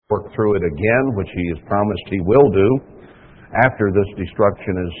work through it again, which He has promised He will do after this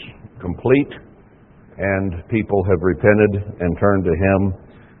destruction is complete and people have repented and turned to Him.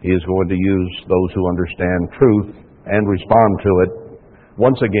 He is going to use those who understand truth and respond to it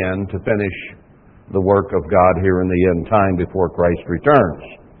once again to finish the work of God here in the end time before Christ returns.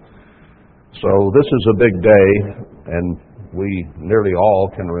 So this is a big day, and we nearly all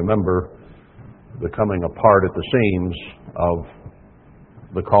can remember the coming apart at the seams of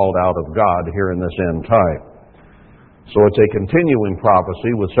the called out of God here in this end time. So it's a continuing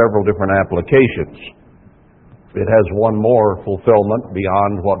prophecy with several different applications. It has one more fulfillment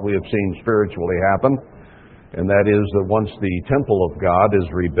beyond what we have seen spiritually happen, and that is that once the temple of God is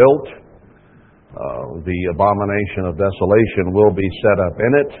rebuilt, the abomination of desolation will be set up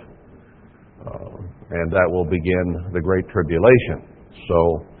in it, and that will begin the Great Tribulation.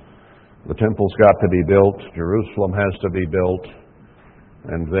 So the temple's got to be built, Jerusalem has to be built,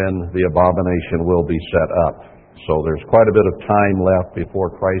 and then the abomination will be set up. So there's quite a bit of time left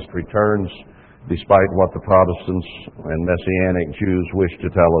before Christ returns, despite what the Protestants and Messianic Jews wish to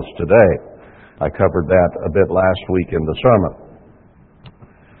tell us today. I covered that a bit last week in the sermon.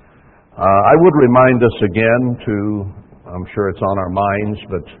 I would remind us again I'm sure it's on our minds,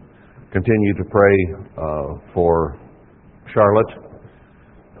 but continue to pray for Charlotte.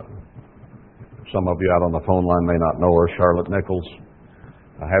 Some of you out on the phone line may not know her, Charlotte Nichols,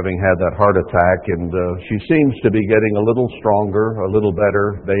 having had that heart attack, and she seems to be getting a little stronger, a little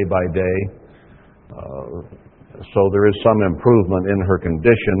better day by day. So there is some improvement in her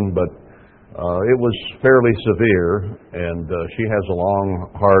condition, but it was fairly severe, and she has a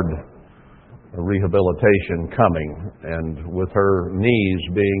long, hard rehabilitation coming. And with her knees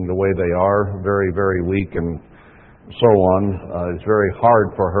being the way they are, very, very weak and so on, it's very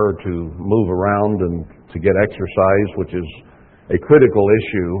hard for her to move around and to get exercise, which is a critical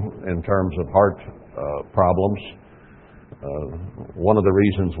issue in terms of heart problems. One of the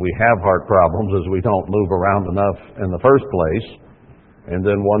reasons we have heart problems is we don't move around enough in the first place. And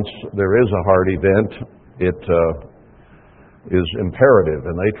then once there is a heart event, it is imperative.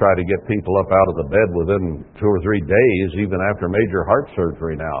 And they try to get people up out of the bed within 2 or 3 days, even after major heart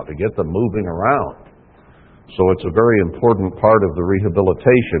surgery now, to get them moving around. So it's a very important part of the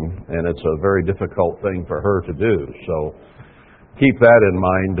rehabilitation, and it's a very difficult thing for her to do. So keep that in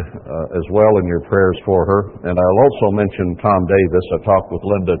mind as well in your prayers for her. And I'll also mention Tom Davis. I talked with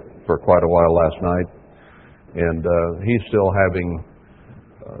Linda for quite a while last night, and he's still having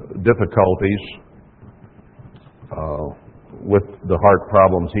difficulties with the heart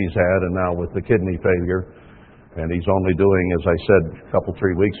problems he's had, and now with the kidney failure. And he's only doing, as I said a couple,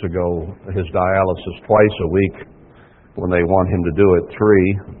 3 weeks ago, his dialysis twice a week when they want him to do it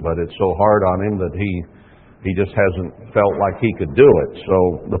 3. But it's so hard on him that he just hasn't felt like he could do it. So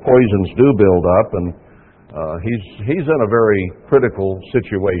the poisons do build up, and he's in a very critical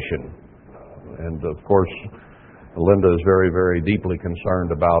situation. And of course, Linda is very, very deeply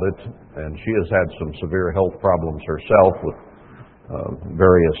concerned about it, and she has had some severe health problems herself with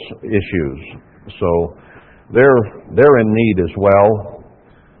various issues. So they're in need as well.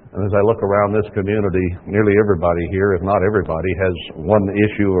 And as I look around this community, nearly everybody here, if not everybody, has one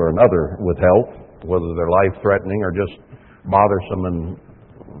issue or another with health, whether they're life-threatening or just bothersome and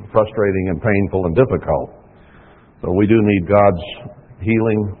frustrating and painful and difficult. So we do need God's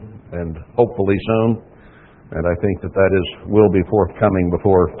healing, and hopefully soon. And I think that will be forthcoming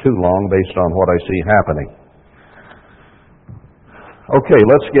before too long, based on what I see happening. Okay,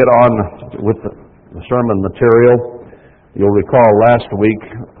 let's get on with the sermon material. You'll recall last week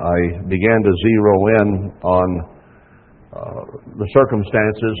I began to zero in on the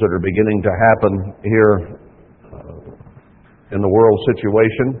circumstances that are beginning to happen here in the world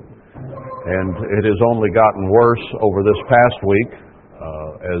situation. And it has only gotten worse over this past week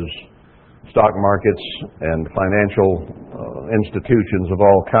as stock markets and financial institutions of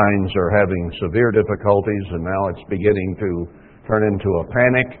all kinds are having severe difficulties, and now it's beginning to turn into a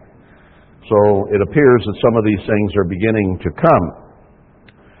panic. So it appears that some of these things are beginning to come.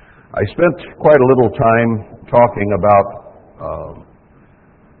 I spent quite a little time talking about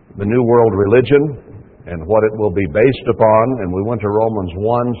the New World religion and what it will be based upon, and we went to Romans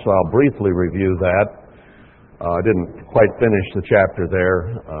 1, so I'll briefly review that. I didn't quite finish the chapter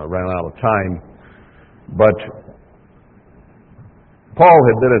there, ran out of time. But Paul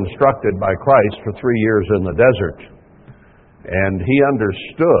had been instructed by Christ for 3 years in the desert, and he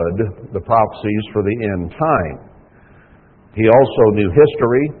understood the prophecies for the end time. He also knew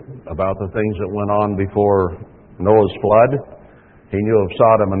history about the things that went on before Noah's flood. He knew of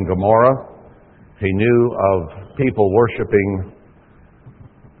Sodom and Gomorrah. He knew of people worshiping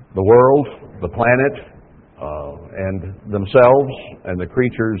the world, the planet, and themselves and the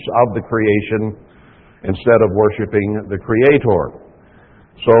creatures of the creation instead of worshiping the Creator.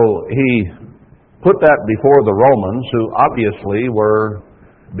 So he put that before the Romans, who obviously were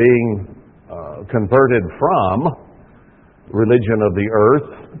being converted from religion of the earth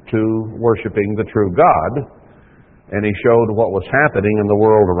to worshiping the true God. And he showed what was happening in the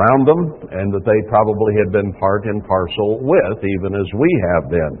world around them, and that they probably had been part and parcel with, even as we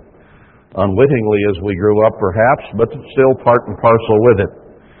have been. Unwittingly as we grew up, perhaps, but still part and parcel with it.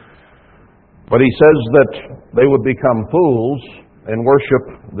 But he says that they would become fools and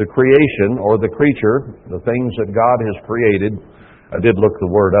worship the creation or the creature, the things that God has created. I did look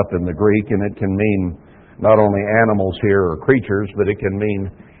the word up in the Greek, and it can mean not only animals here or creatures, but it can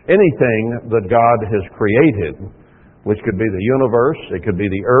mean anything that God has created, which could be the universe, it could be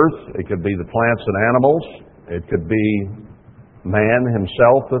the earth, it could be the plants and animals, it could be man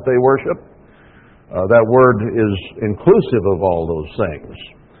himself that they worship. That word is inclusive of all those things.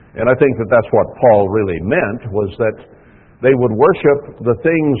 And I think that that's what Paul really meant, was that they would worship the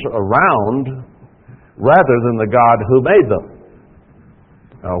things around rather than the God who made them.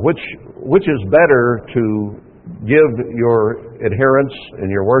 Which is better to give your adherence and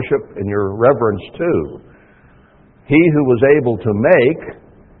your worship and your reverence to? He who was able to make,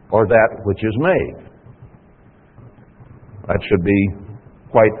 or that which is made? That should be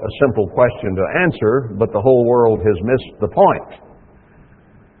quite a simple question to answer, but the whole world has missed the point.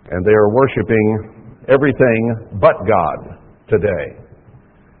 And they are worshiping everything but God today.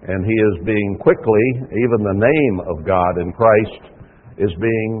 And he is being quickly, even the name of God in Christ is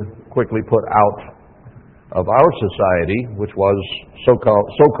being quickly put out of our society, which was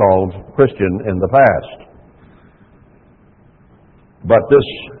so-called Christian in the past. But this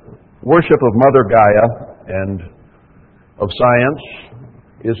worship of Mother Gaia and of science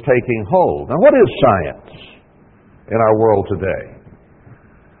is taking hold. Now, what is science in our world today?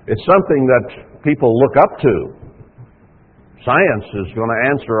 It's something that people look up to. Science is going to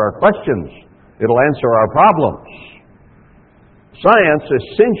answer our questions. It'll answer our problems. Science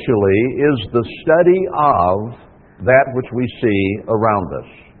essentially is the study of that which we see around us.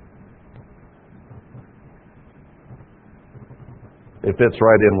 It fits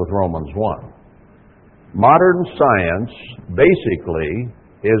right in with Romans 1. Modern science basically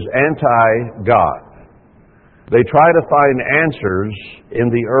is anti-God. They try to find answers in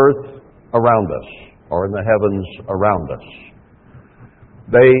the earth around us or in the heavens around us.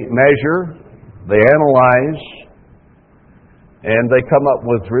 They measure, they analyze, and they come up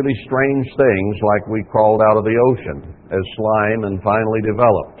with really strange things like we crawled out of the ocean as slime and finally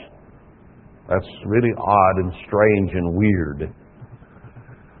developed. That's really odd and strange and weird.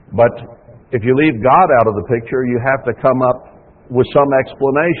 But if you leave God out of the picture, you have to come up with some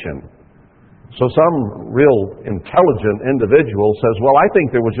explanation. So some real intelligent individual says, well, I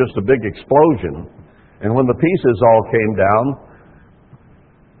think there was just a big explosion, and when the pieces all came down,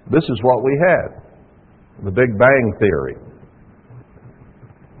 this is what we had, the Big Bang Theory.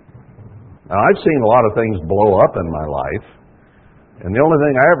 Now, I've seen a lot of things blow up in my life, and the only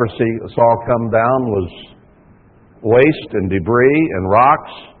thing I ever saw come down was waste and debris and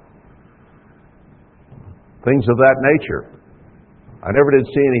rocks, things of that nature. I never did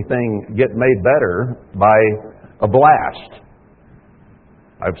see anything get made better by a blast.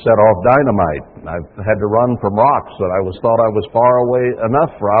 I've set off dynamite. I've had to run from rocks that I thought I was far away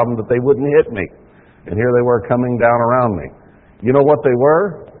enough from that they wouldn't hit me. And here they were coming down around me. You know what they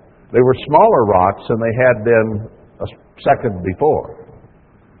were? They were smaller rocks than they had been a second before.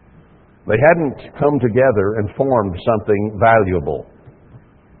 They hadn't come together and formed something valuable.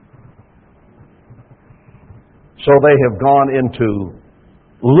 So they have gone into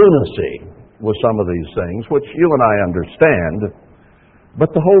lunacy with some of these things, which you and I understand,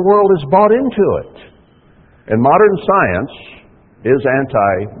 but the whole world is bought into it. And modern science is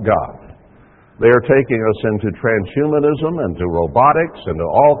anti-God. They are taking us into transhumanism, into robotics, into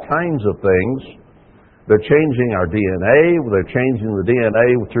all kinds of things. They're changing our DNA. They're changing the DNA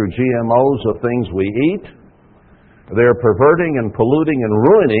through GMOs of things we eat. They're perverting and polluting and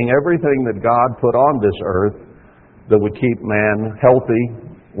ruining everything that God put on this earth that would keep man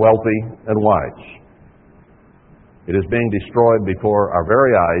healthy, wealthy, and wise. It is being destroyed before our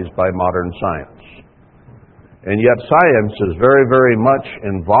very eyes by modern science. And yet science is very, very much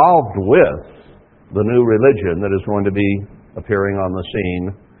involved with the new religion that is going to be appearing on the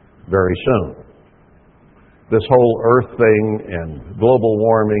scene very soon. This whole earth thing and global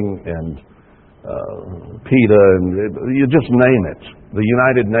warming and PETA, and you just name it. The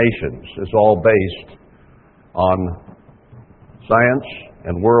United Nations is all based on science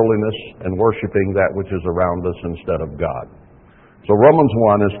and worldliness and worshiping that which is around us instead of God. So Romans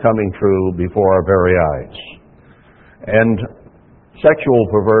 1 is coming true before our very eyes. And sexual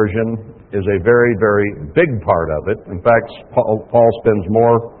perversion is a very, very big part of it. In fact, Paul spends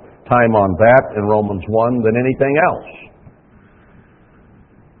more time on that in Romans 1 than anything else.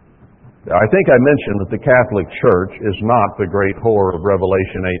 I think I mentioned that the Catholic Church is not the great whore of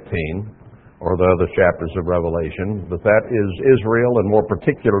Revelation 18 or the other chapters of Revelation, but that is Israel, and more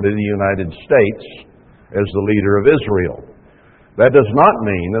particularly the United States as the leader of Israel. That does not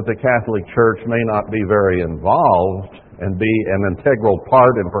mean that the Catholic Church may not be very involved and be an integral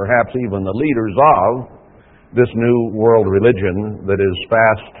part and perhaps even the leaders of this new world religion that is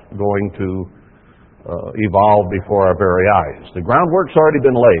fast going to evolve before our very eyes. The groundwork's already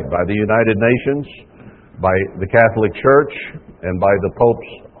been laid by the United Nations, by the Catholic Church, and by the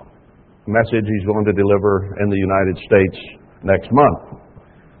Pope's message he's going to deliver in the United States next month.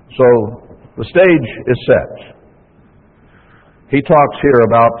 So the stage is set. He talks here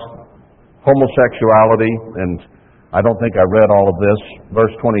about homosexuality, and I don't think I read all of this.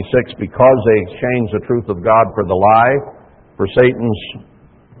 Verse 26, because they exchanged the truth of God for the lie, for Satan's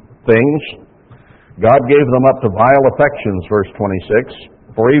things, God gave them up to vile affections, verse 26,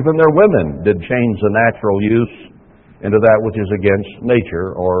 for even their women did change the natural use into that which is against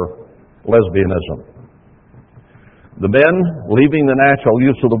nature, or lesbianism. The men, leaving the natural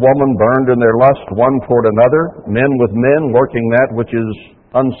use of the woman, burned in their lust one toward another, men with men, working that which is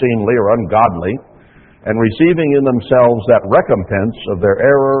unseemly or ungodly, and receiving in themselves that recompense of their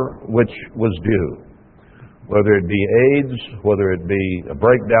error which was due, whether it be AIDS, whether it be a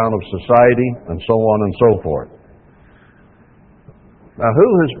breakdown of society, and so on and so forth. Now, who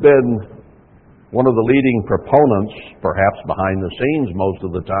has been one of the leading proponents, perhaps behind the scenes most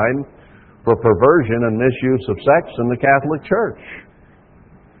of the time, for perversion and misuse of sex in the Catholic Church?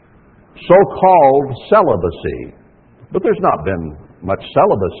 So-called celibacy. But there's not been much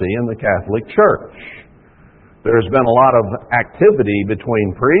celibacy in the Catholic Church. There's been a lot of activity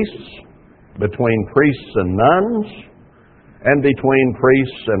between priests and nuns, and between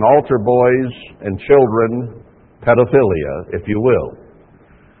priests and altar boys and children, pedophilia, if you will.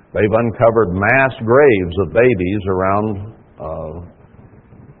 They've uncovered mass graves of babies around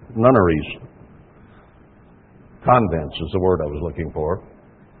nunneries. Convents is the word I was looking for.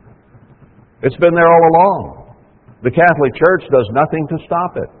 It's been there all along. The Catholic Church does nothing to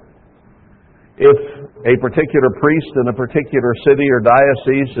stop it. If a particular priest in a particular city or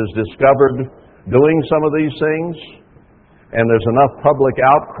diocese is discovered doing some of these things, and there's enough public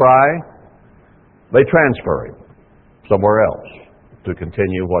outcry, they transfer him somewhere else to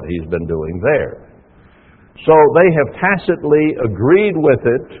continue what he's been doing there. So they have tacitly agreed with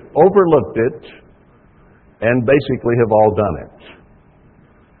it, overlooked it, and basically have all done it.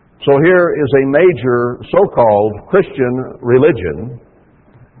 So here is a major so-called Christian religion,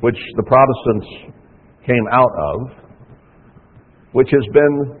 which the Protestants came out of, which has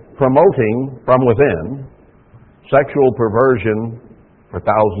been promoting from within sexual perversion for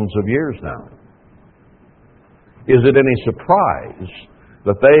thousands of years now. Is it any surprise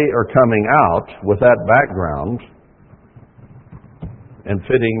that they are coming out with that background and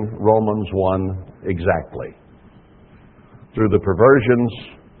fitting Romans 1 exactly? Through the perversions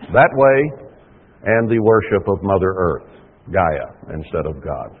that way and the worship of Mother Earth, Gaia, instead of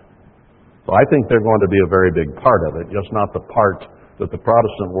God. So I think they're going to be a very big part of it, just not the part that the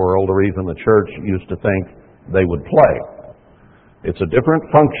Protestant world or even the church used to think they would play. It's a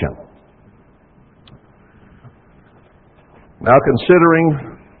different function. Now,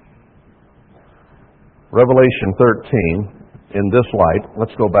 considering Revelation 13 in this light,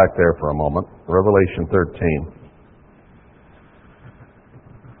 let's go back there for a moment. Revelation 13.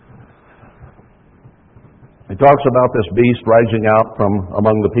 He talks about this beast rising out from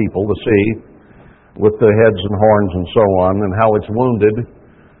among the people, the sea, with the heads and horns and so on, and how it's wounded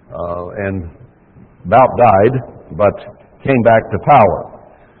and about died, but came back to power.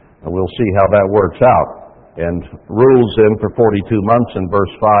 And we'll see how that works out. And rules in for 42 months in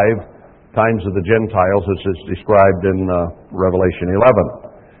verse 5, times of the Gentiles, as is described in Revelation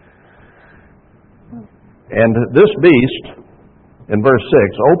 11. And this beast, in verse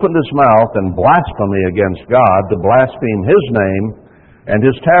 6, opened his mouth in blasphemy against God to blaspheme his name and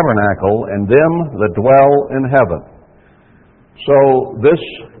his tabernacle and them that dwell in heaven. So this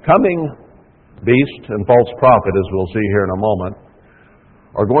coming beast and false prophet, as we'll see here in a moment,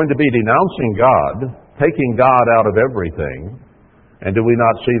 are going to be denouncing God, taking God out of everything. And do we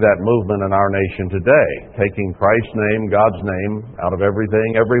not see that movement in our nation today? Taking Christ's name, God's name, out of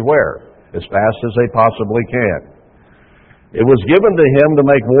everything, everywhere, as fast as they possibly can. It was given to him to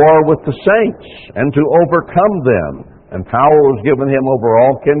make war with the saints and to overcome them. And power was given him over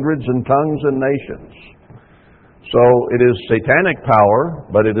all kindreds and tongues and nations. So it is satanic power,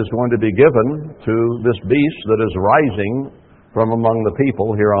 but it is going to be given to this beast that is rising from among the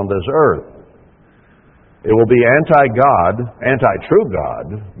people here on this earth. It will be anti-God, anti-true God.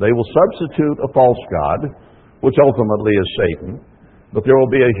 They will substitute a false God, which ultimately is Satan. But there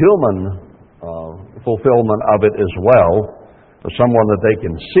will be a human fulfillment of it as well, someone that they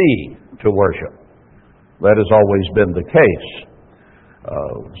can see to worship. That has always been the case.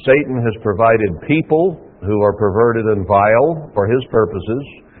 Satan has provided people who are perverted and vile for his purposes,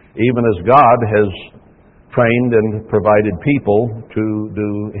 even as God has trained and provided people to do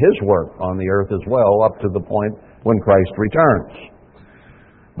his work on the earth as well, up to the point when Christ returns.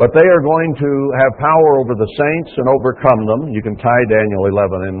 But they are going to have power over the saints and overcome them. You can tie Daniel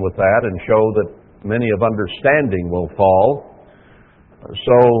 11 in with that and show that many of understanding will fall.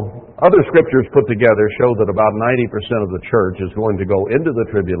 So other scriptures put together show that about 90% of the church is going to go into the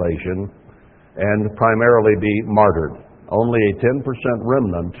tribulation and primarily be martyred. Only a 10%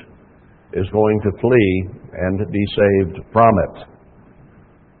 remnant is going to flee and be saved from it.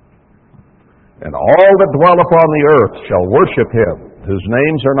 And all that dwell upon the earth shall worship him, whose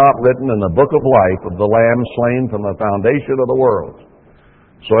names are not written in the book of life of the Lamb slain from the foundation of the world.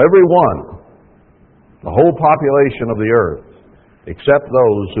 So everyone, the whole population of the earth, except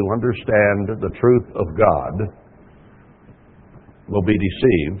those who understand the truth of God, will be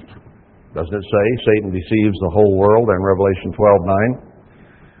deceived. Doesn't it say Satan deceives the whole world in Revelation 12:9?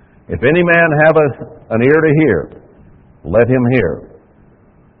 If any man have an ear to hear, let him hear.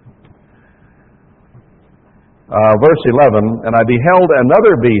 Verse 11, and I beheld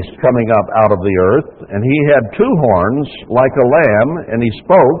another beast coming up out of the earth, and he had two horns like a lamb, and he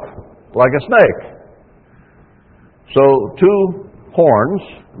spoke like a snake. So two horns,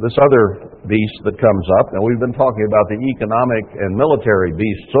 this other beast that comes up. Now we've been talking about the economic and military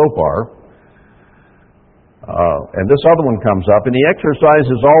beast so far. And this other one comes up, and he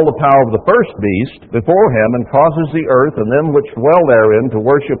exercises all the power of the first beast before him, and causes the earth and them which dwell therein to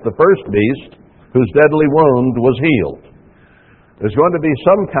worship the first beast, whose deadly wound was healed. There's going to be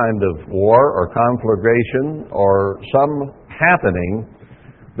some kind of war or conflagration or some happening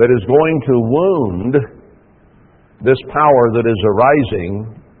that is going to wound this power that is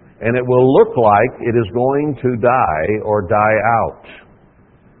arising, and it will look like it is going to die or die out,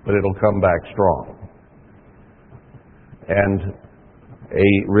 but it'll come back strong. And a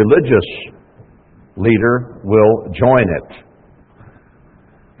religious leader will join it.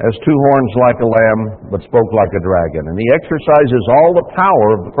 Has two horns like a lamb, but spoke like a dragon. And he exercises all the power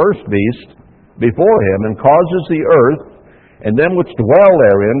of the first beast before him, and causes the earth and them which dwell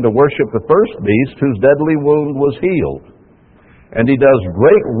therein to worship the first beast, whose deadly wound was healed. And he does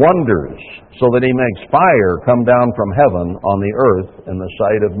great wonders, so that he makes fire come down from heaven on the earth in the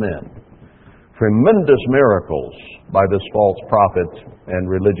sight of men. Tremendous miracles by this false prophet and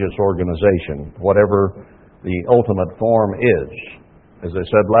religious organization, whatever the ultimate form is. As I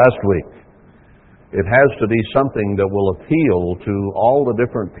said last week, it has to be something that will appeal to all the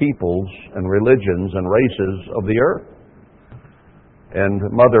different peoples and religions and races of the earth. And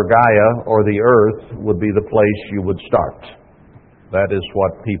Mother Gaia, or the earth, would be the place you would start. That is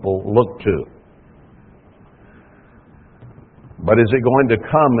what people look to. But is it going to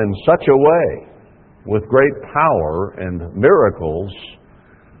come in such a way, with great power and miracles,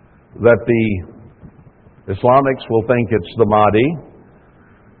 that the Islamics will think it's the Mahdi,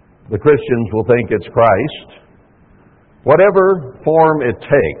 the Christians will think it's Christ? Whatever form it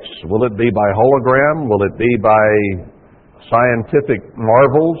takes, will it be by hologram? Will it be by scientific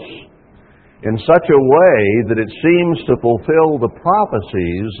marvels? In such a way that it seems to fulfill the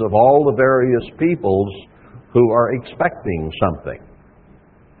prophecies of all the various peoples who are expecting something.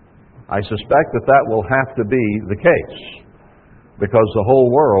 I suspect that that will have to be the case, because the whole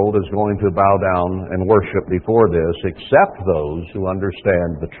world is going to bow down and worship before this, except those who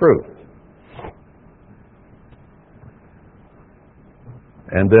understand the truth.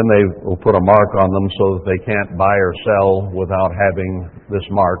 And then they will put a mark on them so that they can't buy or sell without having this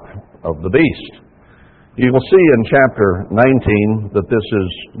mark of the beast. You will see in chapter 19 that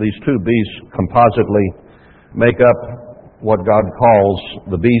these two beasts compositely make up what God calls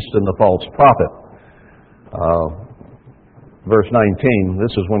the beast and the false prophet. Verse 19,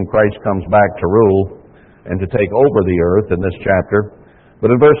 this is when Christ comes back to rule and to take over the earth in this chapter. But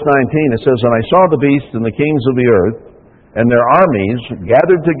in verse 19 it says, and I saw the beast and the kings of the earth and their armies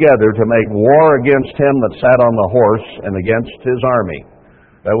gathered together to make war against him that sat on the horse and against his army.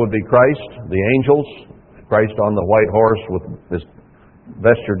 That would be Christ, the angels, Christ on the white horse with his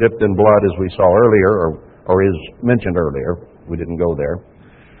vesture dipped in blood, as we saw earlier, or is mentioned earlier. We didn't go there.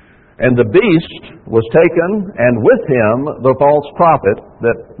 And the beast was taken, and with him the false prophet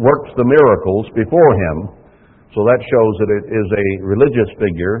that worked the miracles before him. So that shows that it is a religious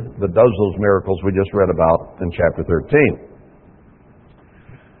figure that does those miracles we just read about in chapter 13.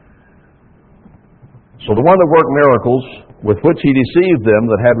 So the one that worked miracles, with which he deceived them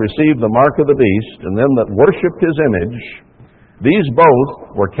that had received the mark of the beast, and them that worshipped his image, these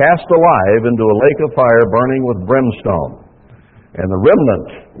both were cast alive into a lake of fire burning with brimstone. And the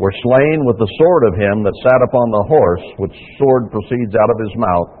remnant were slain with the sword of him that sat upon the horse, which sword proceeds out of his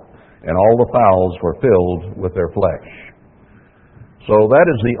mouth, and all the fowls were filled with their flesh. So that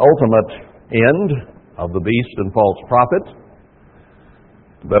is the ultimate end of the beast and false prophet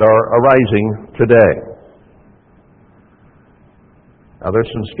that are arising today. Now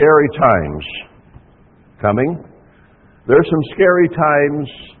there's some scary times coming. There's some scary times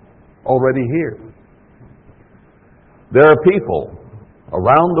already here. There are people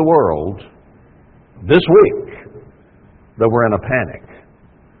around the world this week that were in a panic.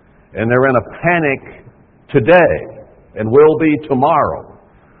 And they're in a panic today and will be tomorrow,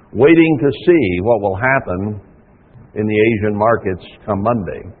 waiting to see what will happen in the Asian markets come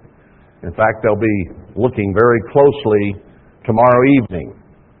Monday. In fact, they'll be looking very closely tomorrow evening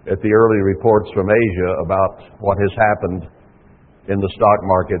at the early reports from Asia about what has happened in the stock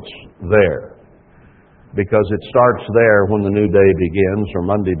markets there. Because it starts there when the new day begins, or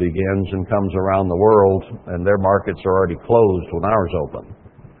Monday begins, and comes around the world, and their markets are already closed when ours open.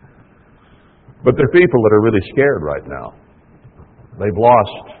 But there are people that are really scared right now. They've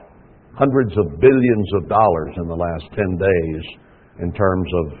lost hundreds of billions of dollars in the last 10 days in terms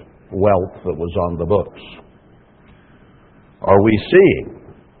of wealth that was on the books. Are we seeing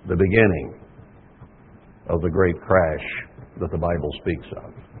the beginning of the great crash that the Bible speaks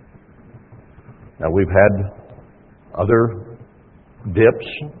of? Now, we've had other dips,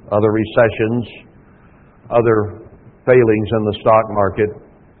 other recessions, other failings in the stock market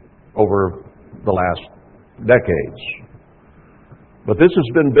over the last decades. But this has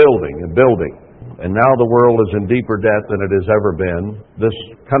been building and building, and now the world is in deeper debt than it has ever been. This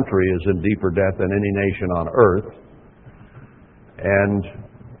country is in deeper debt than any nation on earth. And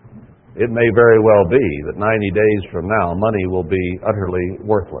it may very well be that 90 days from now, money will be utterly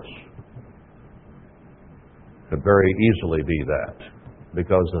worthless. Could very easily be that,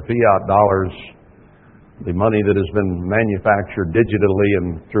 because the fiat dollars, the money that has been manufactured digitally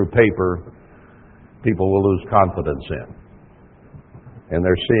and through paper, people will lose confidence in. And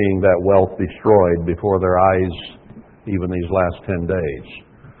they're seeing that wealth destroyed before their eyes even these last 10 days.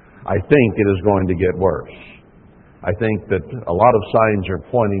 I think it is going to get worse. I think that a lot of signs are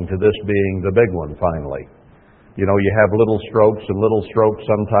pointing to this being the big one finally. You know, you have little strokes and little strokes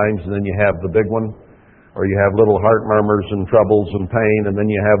sometimes, and then you have the big one. Or you have little heart murmurs and troubles and pain, and then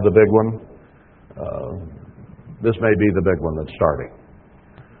you have the big one. This may be the big one that's starting.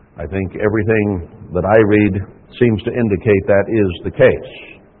 I think everything that I read seems to indicate that is the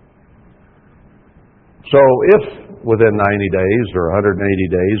case. So if within 90 days or 180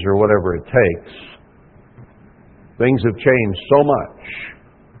 days or whatever it takes, things have changed so much,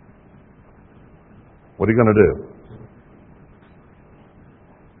 what are you going to do?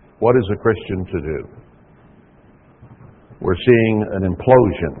 What is a Christian to do? We're seeing an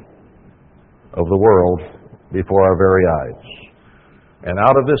implosion of the world before our very eyes. And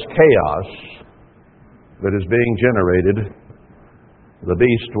out of this chaos that is being generated, the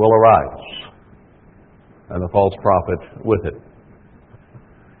beast will arise, and the false prophet with it.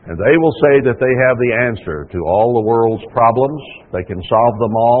 And they will say that they have the answer to all the world's problems. They can solve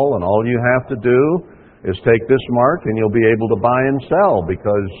them all, and all you have to do is take this mark and you'll be able to buy and sell,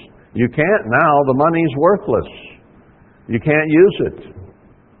 because you can't now. The money's worthless. You can't use it.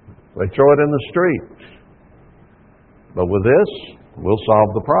 They throw it in the street. But with this, we'll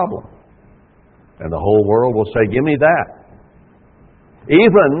solve the problem. And the whole world will say, give me that.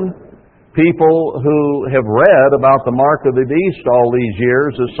 Even people who have read about the mark of the beast all these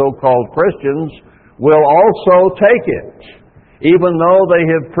years as so-called Christians will also take it, even though they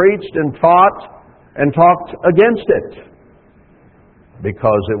have preached and taught and talked against it,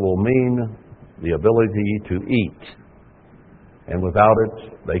 because it will mean the ability to eat. And without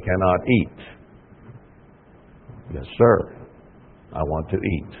it, they cannot eat. Yes, sir, I want to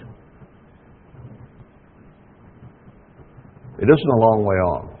eat. It isn't a long way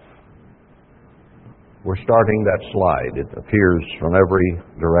off. We're starting that slide. It appears from every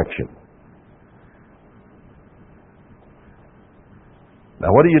direction. Now,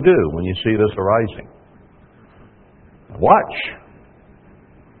 what do you do when you see this arising? Watch,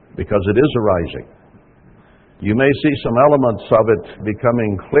 because it is arising. You may see some elements of it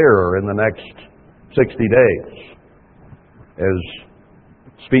becoming clearer in the next 60 days as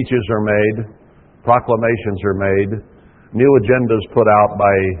speeches are made, proclamations are made, new agendas put out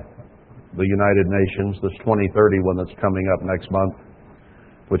by the United Nations, this 2030 one that's coming up next month,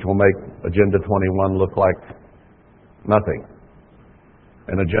 which will make Agenda 21 look like nothing.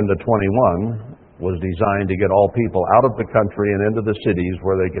 And Agenda 21 was designed to get all people out of the country and into the cities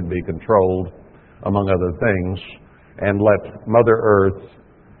where they can be controlled, among other things, and let Mother Earth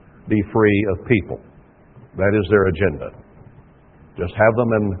be free of people. That is their agenda. Just have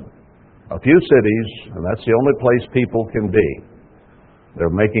them in a few cities, and that's the only place people can be. They're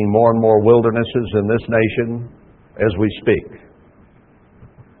making more and more wildernesses in this nation as we speak.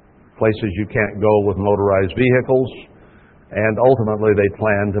 Places you can't go with motorized vehicles, and ultimately they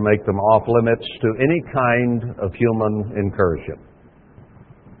plan to make them off limits to any kind of human incursion.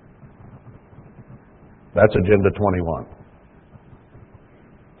 That's Agenda 21.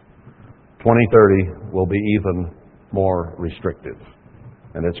 2030 will be even more restrictive,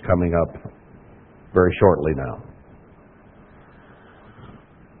 and it's coming up very shortly now.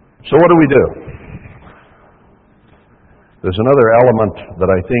 So what do we do? There's another element that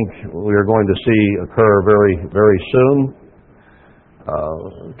I think we are going to see occur very, very soon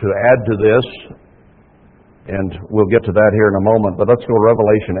to add to this, and we'll get to that here in a moment, but let's go to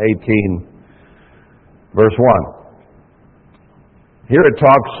Revelation 18, verse 1. Here it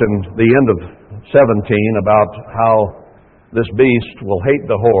talks in the end of 17 about how this beast will hate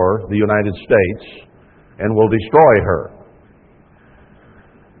the whore, the United States, and will destroy her.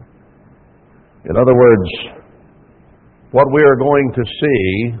 In other words, what we are going to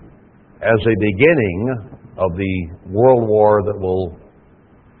see as a beginning of the world war that will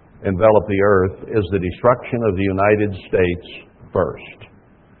envelop the earth is the destruction of the United States first.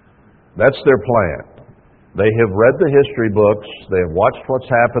 That's their plan. They have read the history books. They have watched what's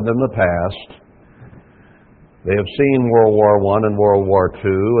happened in the past. They have seen World War I and World War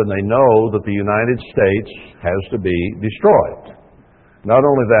II, and they know that the United States has to be destroyed. Not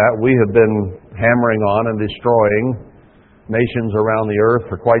only that, we have been hammering on and destroying nations around the earth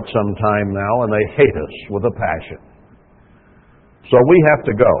for quite some time now, and they hate us with a passion. So we have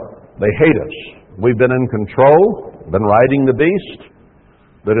to go. They hate us. We've been in control, been riding the beast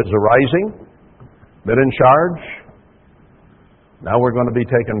that is arising, been in charge. Now we're going to be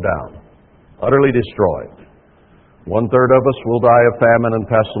taken down, utterly destroyed. 1/3 of us will die of famine and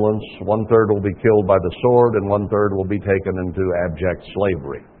pestilence, 1/3 will be killed by the sword, and 1/3 will be taken into abject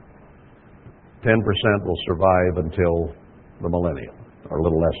slavery. 10% will survive until the millennium, or a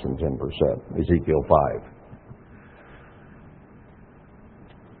little less than 10%, Ezekiel 5.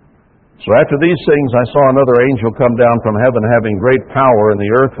 So after these things I saw another angel come down from heaven having great power, and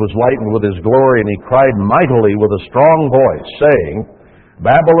the earth was lightened with his glory, and he cried mightily with a strong voice, saying,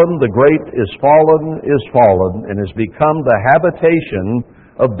 Babylon the great is fallen, and is become the habitation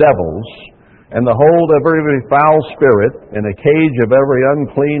of devils, and the hold of every foul spirit, and a cage of every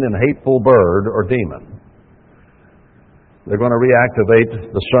unclean and hateful bird or demon. They're going to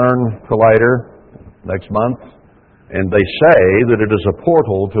reactivate the CERN collider next month, and they say that it is a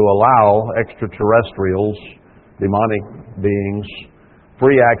portal to allow extraterrestrials, demonic beings,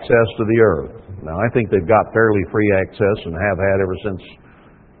 free access to the earth. Now, I think they've got fairly free access and have had ever since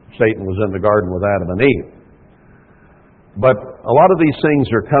Satan was in the garden with Adam and Eve. But a lot of these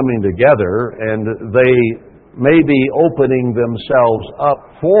things are coming together, and they may be opening themselves up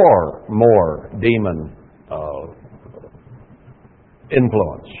for more demon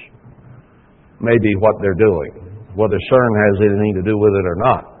influence. Maybe what they're doing, whether CERN has anything to do with it or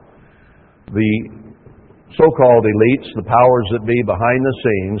not. The so-called elites, the powers that be behind the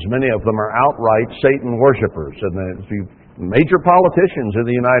scenes, many of them are outright Satan worshipers, and the major politicians in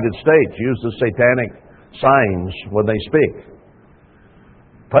the United States use the satanic signs when they speak.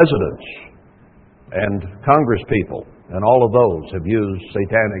 Presidents and congresspeople and all of those have used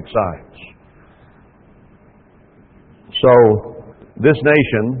satanic signs. So this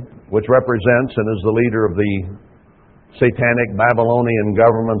nation, which represents and is the leader of the satanic Babylonian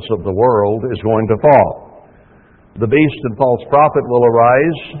governments of the world, is going to fall. The beast and false prophet will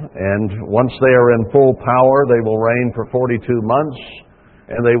arise, and once they are in full power, they will reign for 42 months,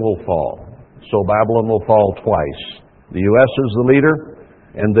 and they will fall. So Babylon will fall twice. The U.S. is the leader,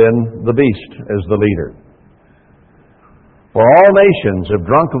 and then the beast is the leader. For all nations have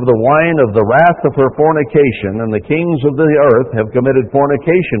drunk of the wine of the wrath of her fornication, and the kings of the earth have committed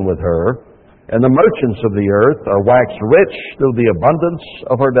fornication with her, and the merchants of the earth are waxed rich through the abundance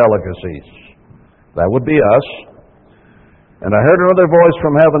of her delicacies. That would be us. And I heard another voice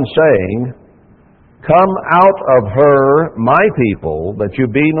from heaven saying, Come out of her, my people, that you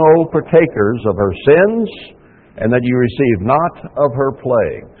be no partakers of her sins, and that you receive not of her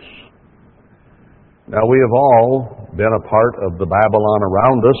plagues. Now, we have all been a part of the Babylon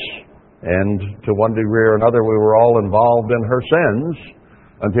around us, and to one degree or another, we were all involved in her sins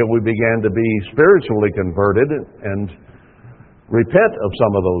until we began to be spiritually converted and repent of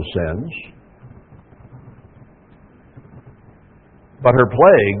some of those sins. But her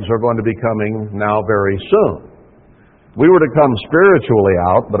plagues are going to be coming now very soon. We were to come spiritually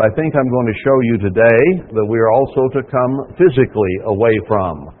out, but I think I'm going to show you today that we are also to come physically away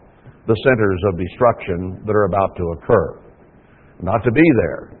from the centers of destruction that are about to occur. Not to be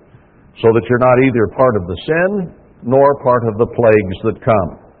there, so that you're not either part of the sin nor part of the plagues that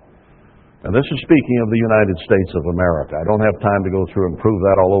come. And this is speaking of the United States of America. I don't have time to go through and prove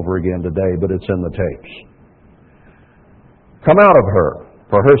that all over again today, but it's in the tapes. Come out of her,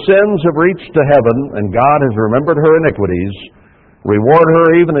 for her sins have reached to heaven, and God has remembered her iniquities. Reward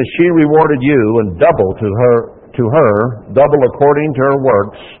her even as she rewarded you, and double to her, double according to her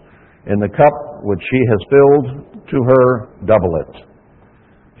works. In the cup which she has filled, to her double it.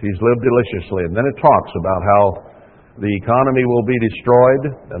 She's lived deliciously. And then it talks about how the economy will be destroyed,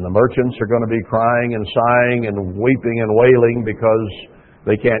 and the merchants are going to be crying and sighing and weeping and wailing because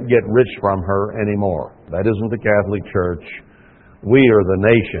they can't get rich from her anymore. That isn't the Catholic Church. We are the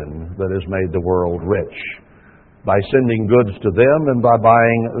nation that has made the world rich by sending goods to them and by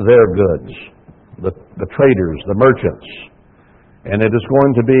buying their goods, the traders, the merchants. And it is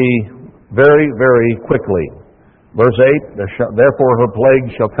going to be very, very quickly. Verse 8, Therefore her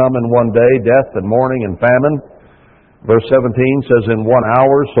plagues shall come in one day, death and mourning and famine. Verse 17 says, In 1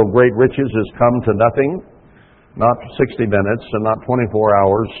 hour so great riches is come to nothing. Not 60 minutes and not 24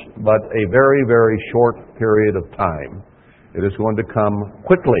 hours, but a very, very short period of time. It is going to come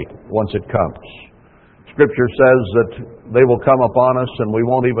quickly once it comes. Scripture says that they will come upon us and we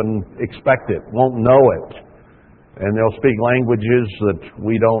won't even expect it, won't know it. And they'll speak languages that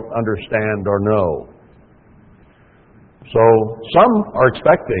we don't understand or know. So some are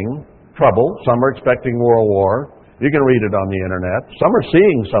expecting trouble, some are expecting World War. You can read it on the internet. Some are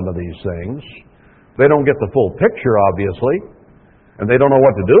seeing some of these things. They don't get the full picture, obviously, and they don't know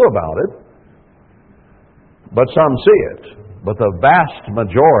what to do about it. But some see it. But the vast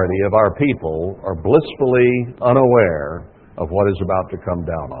majority of our people are blissfully unaware of what is about to come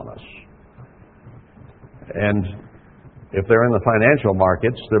down on us. And if they're in the financial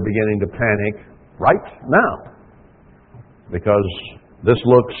markets, they're beginning to panic right now because this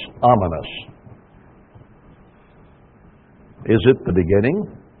looks ominous. Is it the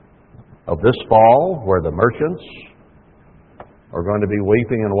beginning of this fall where the merchants are going to be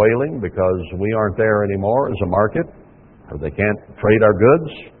weeping and wailing because we aren't there anymore as a market, or they can't trade our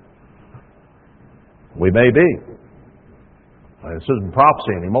goods? We may be. This isn't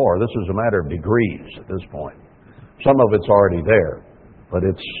prophecy anymore. This is a matter of degrees at this point. Some of it's already there, but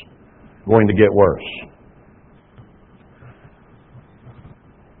it's going to get worse.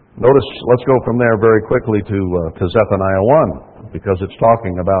 Notice, let's go from there very quickly to Zephaniah 1, because it's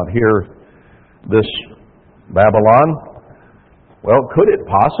talking about here this Babylon. Well, could it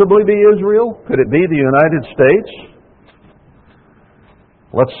possibly be Israel? Could it be the United States?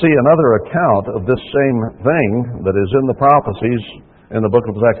 Let's see another account of this same thing that is in the prophecies in the book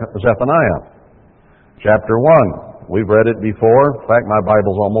of Zephaniah. Chapter 1. We've read it before. In fact, my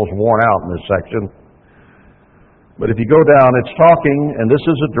Bible's almost worn out in this section. But if you go down, it's talking, and this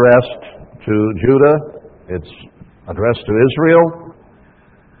is addressed to Judah. It's addressed to Israel.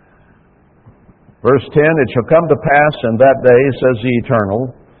 Verse 10, It shall come to pass in that day, says the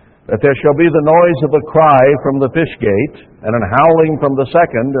Eternal, that there shall be the noise of a cry from the fish gate, and an howling from the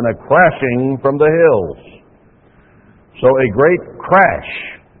second, and a crashing from the hills. So a great crash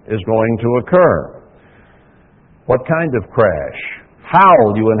is going to occur. What kind of crash?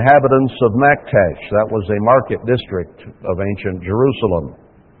 Howl, you inhabitants of Maktesh. That was a market district of ancient Jerusalem.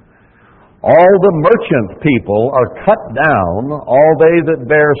 All the merchant people are cut down, all they that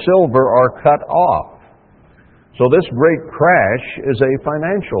bear silver are cut off. So this great crash is a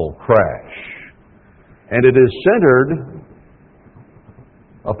financial crash. And it is centered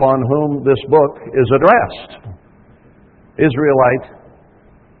upon whom this book is addressed. Israelite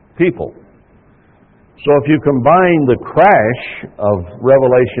people. So if you combine the crash of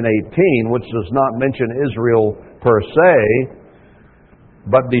Revelation 18, which does not mention Israel per se,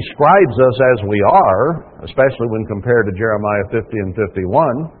 but describes us as we are, especially when compared to Jeremiah 50 and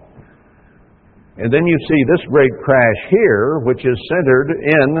 51, and then you see this great crash here, which is centered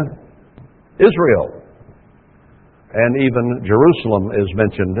in Israel. and even Jerusalem is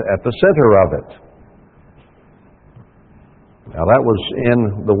mentioned at the center of it. Now that was in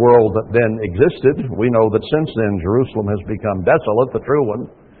the world that then existed. We know that since then Jerusalem has become desolate, the true one,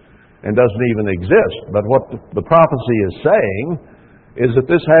 and doesn't even exist. But what the prophecy is saying is that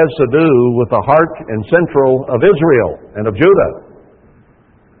this has to do with the heart and central of Israel and of Judah.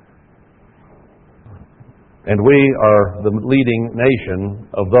 And we are the leading nation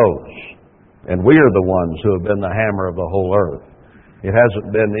of those. And we are the ones who have been the hammer of the whole earth. It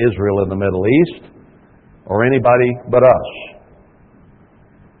hasn't been Israel in the Middle East or anybody but us.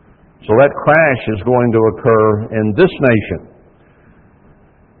 So that crash is going to occur in this nation.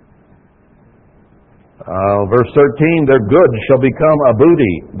 Verse 13, their goods shall become a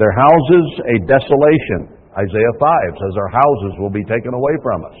booty, their houses a desolation. Isaiah 5 says our houses will be taken away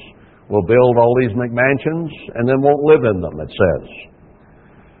from us. We'll build all these McMansions and then won't live in them, it says.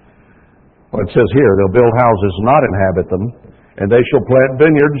 Well, it says here, they'll build houses and not inhabit them, and they shall plant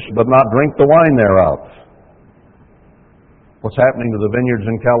vineyards but not drink the wine thereof. What's happening to the vineyards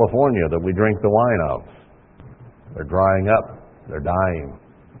in California that we drink the wine of? They're drying up. They're dying.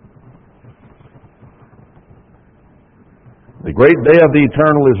 The great day of the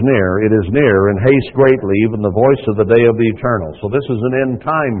eternal is near. It is near, and haste greatly, even the voice of the day of the eternal. So this is an end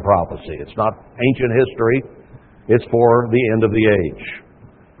time prophecy. It's not ancient history. It's for the end of the age.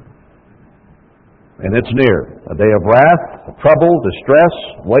 And it's near. A day of wrath, trouble, distress,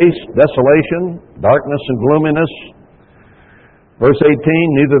 waste, desolation, darkness, and gloominess. Verse 18,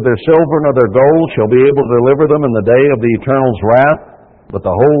 neither their silver nor their gold shall be able to deliver them in the day of the eternal's wrath, but the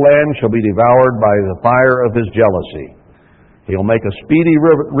whole land shall be devoured by the fire of his jealousy. He'll make a speedy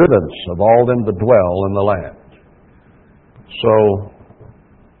riddance of all them that dwell in the land. So,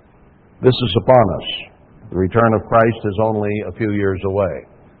 this is upon us. The return of Christ is only a few years away.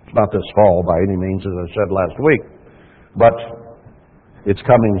 It's not this fall by any means, as I said last week, but it's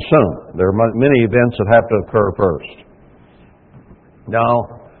coming soon. There are many events that have to occur first.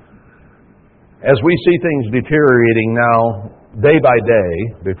 Now, as we see things deteriorating now, day by day,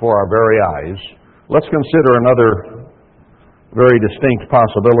 before our very eyes, let's consider another very distinct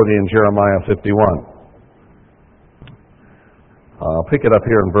possibility in Jeremiah 51. I'll pick it up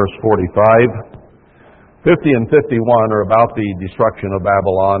here in verse 45. 50 and 51 are about the destruction of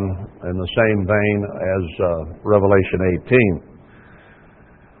Babylon in the same vein as Revelation 18.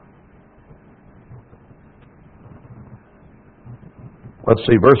 Let's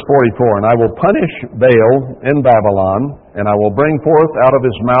see, verse 44, and I will punish Baal in Babylon, and I will bring forth out of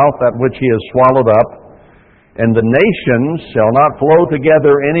his mouth that which he has swallowed up, and the nations shall not flow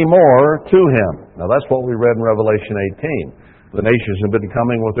together any more to him. Now that's what we read in Revelation 18. The nations have been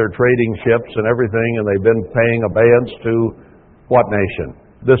coming with their trading ships and everything, and they've been paying abeyance to what nation?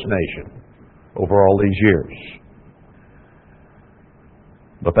 This nation, over all these years.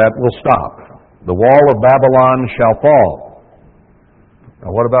 But that will stop. The wall of Babylon shall fall.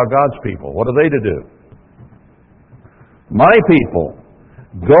 Now what about God's people? What are they to do? My people,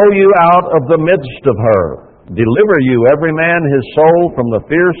 go you out of the midst of her. Deliver you every man his soul from the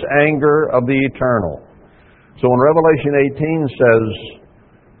fierce anger of the eternal. So when Revelation 18 says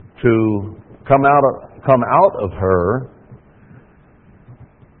to come out of her,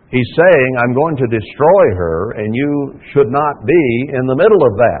 he's saying, I'm going to destroy her, and you should not be in the middle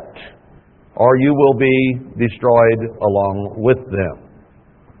of that, or you will be destroyed along with them.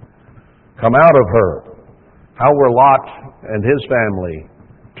 Come out of her. How were Lot and his family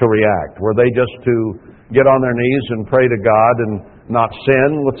to react? Were they just to get on their knees and pray to God and not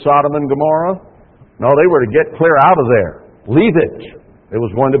sin with Sodom and Gomorrah? No, they were to get clear out of there. Leave it. It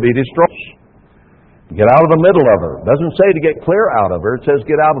was going to be destroyed. Get out of the middle of her. It doesn't say to get clear out of her. It says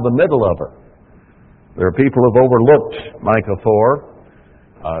get out of the middle of her. There are people who have overlooked Micah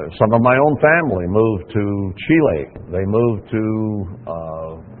 4. Some of my own family moved to Chile. They moved to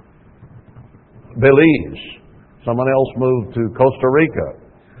Belize. Someone else moved to Costa Rica,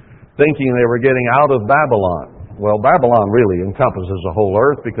 thinking they were getting out of Babylon. Well, Babylon really encompasses the whole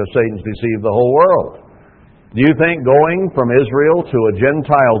earth because Satan's deceived the whole world. Do you think going from Israel to a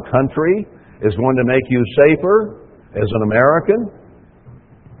Gentile country is going to make you safer as an American?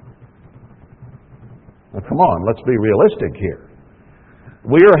 Now, come on, let's be realistic here.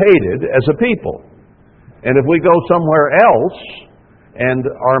 We are hated as a people. And if we go somewhere else and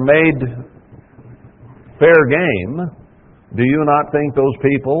are made fair game, do you not think those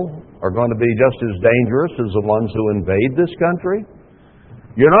people are going to be just as dangerous as the ones who invade this country?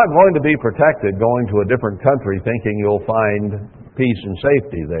 You're not going to be protected going to a different country thinking you'll find peace and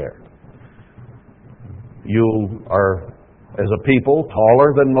safety there. You are, as a people,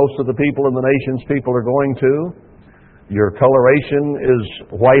 taller than most of the people in the nations people are going to. Your coloration is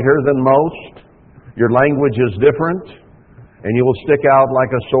whiter than most. Your language is different. And you will stick out like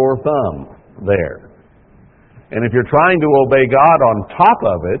a sore thumb there. And if you're trying to obey God on top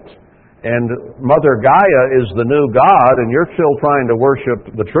of it, and Mother Gaia is the new God, and you're still trying to worship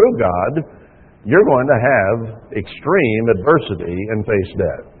the true God, you're going to have extreme adversity and face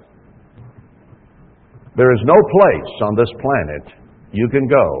death. There is no place on this planet you can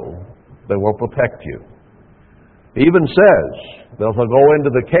go that will protect you. He even says they'll go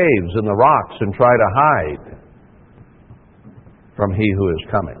into the caves and the rocks and try to hide from he who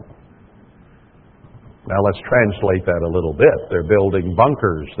is coming. Now let's translate that a little bit. They're building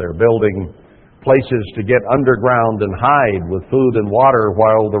bunkers. They're building places to get underground and hide with food and water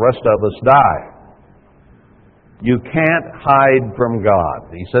while the rest of us die. You can't hide from God.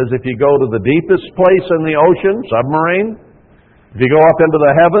 He says if you go to the deepest place in the ocean, submarine, if you go up into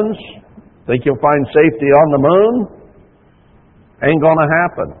the heavens, think you'll find safety on the moon? Ain't going to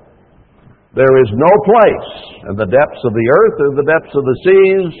happen. There is no place in the depths of the earth or the depths of the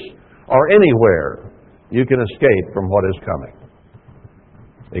seas or anywhere you can escape from what is coming,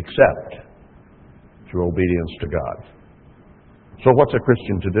 except through obedience to God. So what's a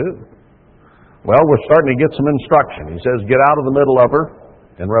Christian to do? Well, we're starting to get some instruction. He says, get out of the middle of her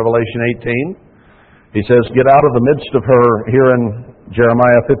in Revelation 18. He says, get out of the midst of her here in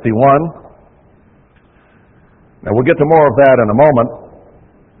Jeremiah 51. Now, we'll get to more of that in a moment.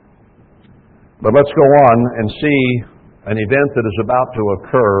 But let's go on and see an event that is about to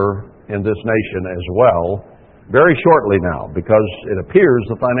occur in this nation as well, very shortly now, because it appears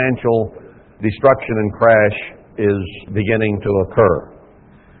the financial destruction and crash is beginning to occur.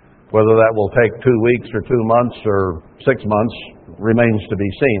 Whether that will take 2 weeks or 2 months or 6 months remains to be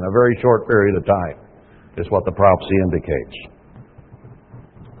seen. A very short period of time is what the prophecy indicates.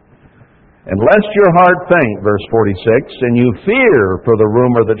 And lest your heart faint, verse 46, and you fear for the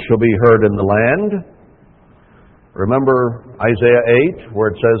rumor that shall be heard in the land. Remember Isaiah 8, where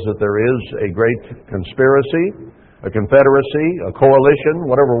it says that there is a great conspiracy, a confederacy, a coalition,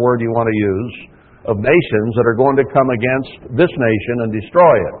 whatever word you want to use, of nations that are going to come against this nation and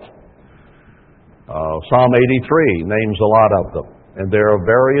destroy it. Psalm 83 names a lot of them. And there are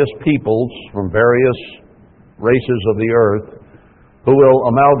various peoples from various races of the earth who will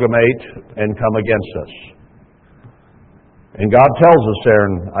amalgamate and come against us. And God tells us there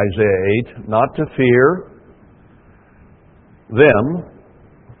in Isaiah 8 not to fear them,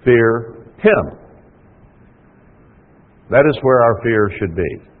 fear Him. That is where our fear should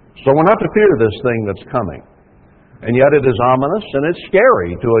be. So we're not to fear this thing that's coming. And yet it is ominous and it's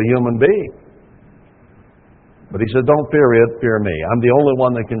scary to a human being. But He said, don't fear it, fear me. I'm the only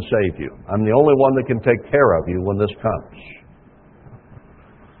one that can save you. I'm the only one that can take care of you when this comes.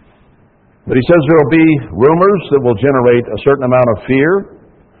 But He says there will be rumors that will generate a certain amount of fear.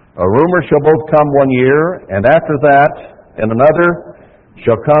 A rumor shall both come 1 year, and after that, and another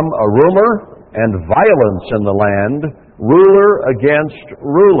shall come a rumor and violence in the land, ruler against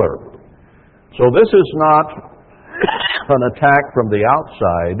ruler. So this is not an attack from the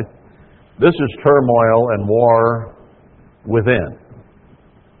outside. This is turmoil and war within.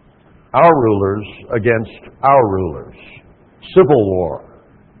 Our rulers against our rulers. Civil war.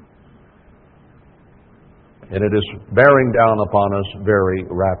 And it is bearing down upon us very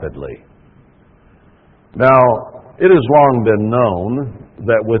rapidly. Now, it has long been known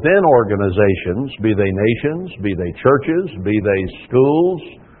that within organizations, be they nations, be they churches, be they schools,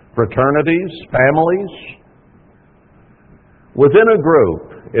 fraternities, families, within a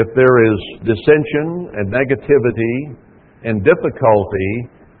group, if there is dissension and negativity and difficulty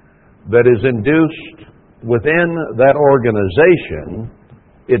that is induced within that organization,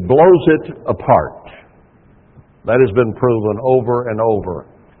 it blows it apart. That has been proven over and over.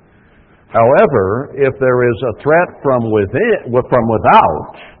 However, if there is a threat from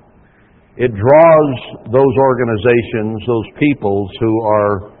without, it draws those organizations, those peoples who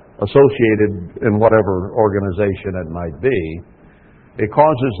are associated in whatever organization it might be, it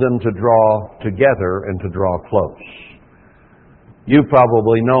causes them to draw together and to draw close. You've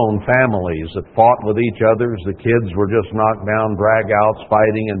probably known families that fought with each other. The kids were just knocked down, drag-outs,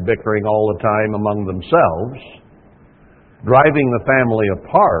 fighting and bickering all the time among themselves, driving the family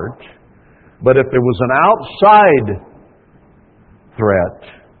apart. But if there was an outside threat,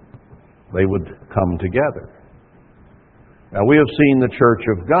 they would come together. Now, we have seen the Church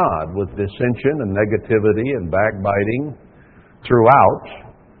of God with dissension and negativity and backbiting throughout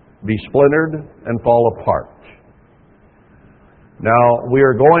be splintered and fall apart. Now, we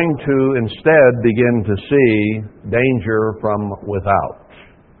are going to instead begin to see danger from without.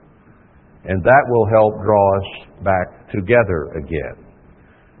 And that will help draw us back together again.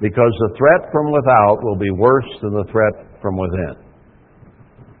 Because the threat from without will be worse than the threat from within.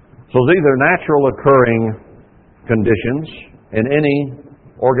 So these are natural occurring conditions in any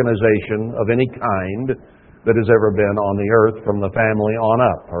organization of any kind that has ever been on the earth, from the family on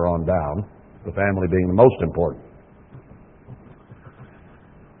up or on down, the family being the most important.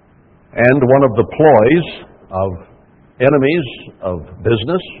 And one of the ploys of enemies of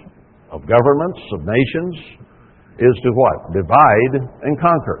business, of governments, of nations, is to what? Divide and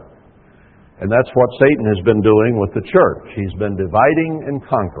conquer. And that's what Satan has been doing with the church. He's been dividing and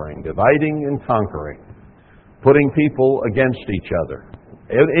conquering, putting people against each other.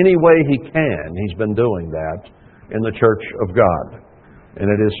 Any way he can, he's been doing that in the church of God. And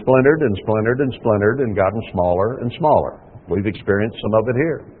it is splintered and splintered and splintered and gotten smaller and smaller. We've experienced some of it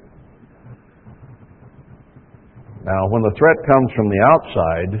here. Now, when the threat comes from the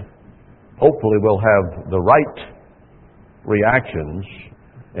outside, hopefully we'll have the right reactions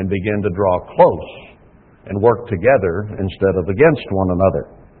and begin to draw close and work together instead of against one another.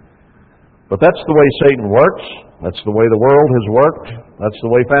 But that's the way Satan works. That's the way the world has worked. That's the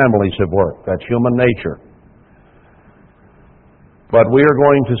way families have worked. That's human nature. But we are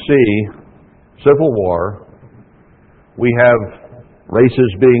going to see civil war. We have races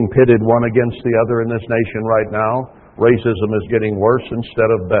being pitted one against the other in this nation right now. Racism is getting worse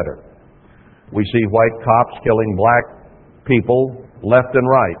instead of better. We see white cops killing black people left and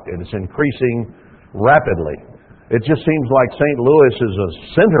right. It is increasing rapidly. It just seems like St. Louis is a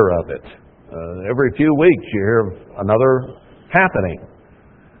center of it. Every few weeks you hear of another happening.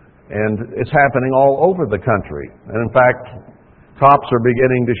 And it's happening all over the country. And in fact, cops are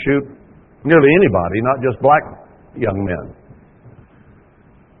beginning to shoot nearly anybody, not just black young men.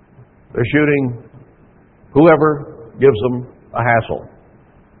 They're shooting whoever gives them a hassle.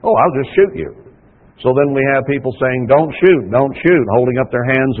 Oh, I'll just shoot you. So then we have people saying, don't shoot, holding up their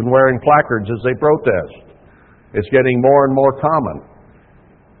hands and wearing placards as they protest. It's getting more and more common.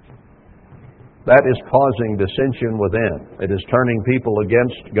 That is causing dissension within. It is turning people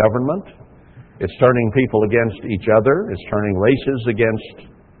against government. It's turning people against each other. It's turning races against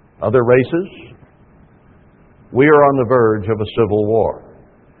other races. We are on the verge of a civil war.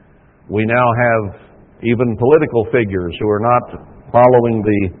 We now have even political figures who are not following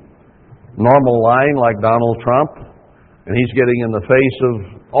the normal line like Donald Trump, and he's getting in the face of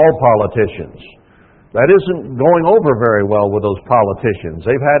all politicians. That isn't going over very well with those politicians.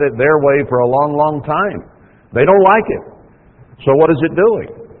 They've had it their way for a long, long time. They don't like it. So what is it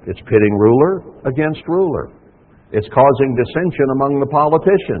doing? It's pitting ruler against ruler. It's causing dissension among the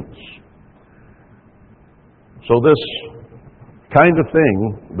politicians. So this kind of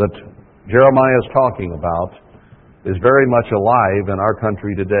thing that Jeremiah is talking about is very much alive in our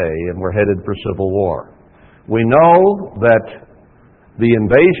country today, and we're headed for civil war. We know that the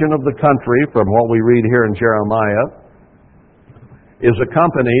invasion of the country, from what we read here in Jeremiah, is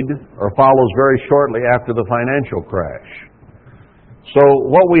accompanied or follows very shortly after the financial crash. So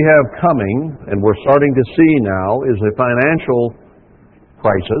what we have coming, and we're starting to see now, is a financial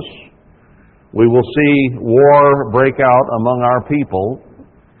crisis. We will see war break out among our people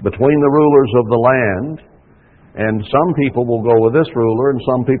between the rulers of the land, and some people will go with this ruler and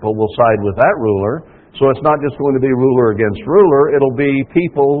some people will side with that ruler. So it's not just going to be ruler against ruler, it'll be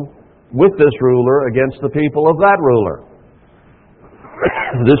people with this ruler against the people of that ruler.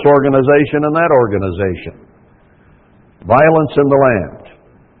 This organization and that organization. Violence in the land.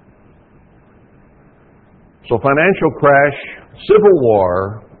 So financial crash, civil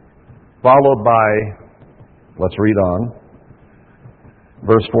war, followed by, let's read on,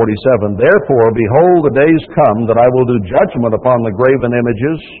 verse 47, therefore, behold, the days come that I will do judgment upon the graven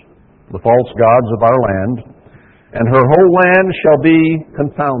images, the false gods of our land, and her whole land shall be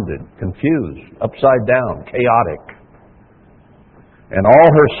confounded, confused, upside down, chaotic. And all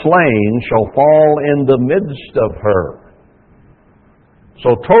her slain shall fall in the midst of her.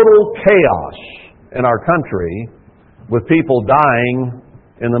 So total chaos in our country with people dying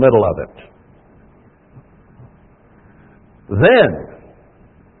in the middle of it. Then,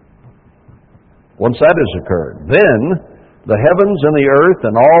 once that has occurred, then the heavens and the earth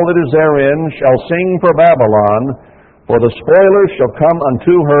and all that is therein shall sing for Babylon, for the spoilers shall come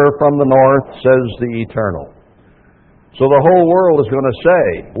unto her from the north, says the Eternal. So the whole world is going to say,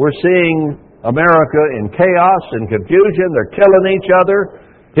 we're seeing America in chaos and confusion. They're killing each other.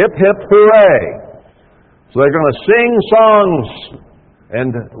 Hip, hip, hooray. So they're going to sing songs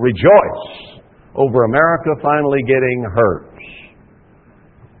and rejoice over America finally getting hers.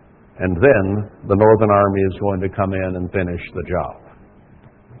 And then the Northern Army is going to come in and finish the job.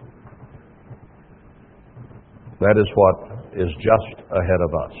 That is what is just ahead of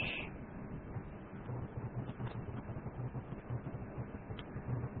us.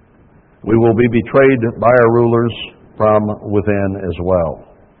 We will be betrayed by our rulers from within as well.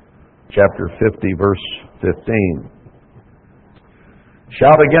 Chapter 50, verse 15.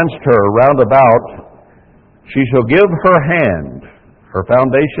 Shout against her round about. She shall give her hand. Her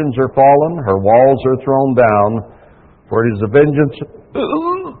foundations are fallen. Her walls are thrown down. For it is the vengeance,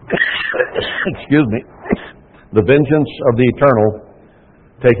 excuse me, the vengeance of the Eternal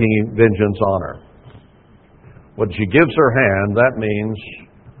taking vengeance on her. When she gives her hand, that means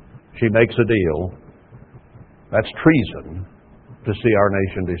she makes a deal. That's treason to see our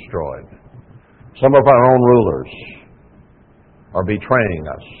nation destroyed. Some of our own rulers are betraying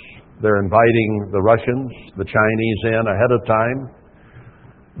us. They're inviting the Russians, the Chinese in ahead of time.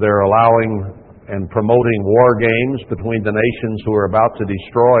 They're allowing and promoting war games between the nations who are about to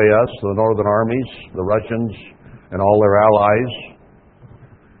destroy us, the northern armies, the Russians, and all their allies.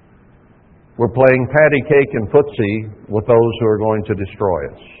 We're playing patty cake and footsie with those who are going to destroy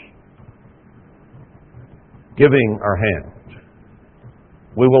us. Giving our hand.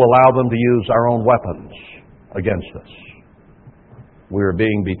 We will allow them to use our own weapons against us. We are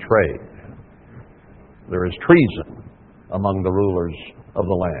being betrayed. There is treason among the rulers of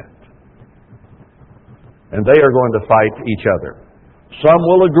the land. And they are going to fight each other. Some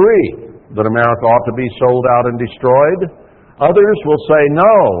will agree that America ought to be sold out and destroyed. Others will say,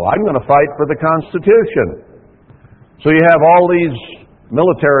 no, I'm going to fight for the Constitution. So you have all these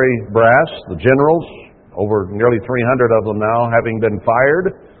military brass, the generals, over nearly 300 of them now having been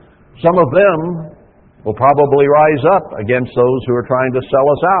fired. Some of them will probably rise up against those who are trying to sell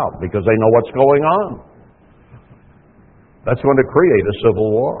us out because they know what's going on. That's going to create a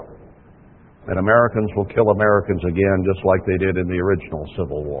civil war. And Americans will kill Americans again just like they did in the original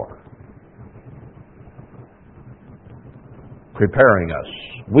Civil War. Preparing us,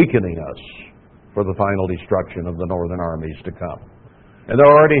 weakening us for the final destruction of the northern armies to come. And they're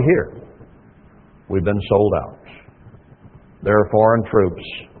already here. We've been sold out. There are foreign troops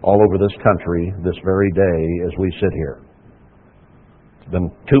all over this country this very day as we sit here. It's been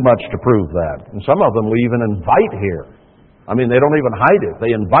too much to prove that. And some of them we even invite here. I mean, they don't even hide it. They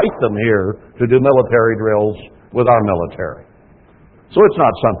invite them here to do military drills with our military. So it's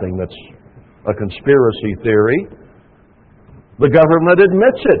not something that's a conspiracy theory. The government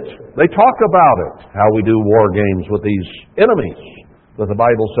admits it. They talk about it, how we do war games with these enemies that the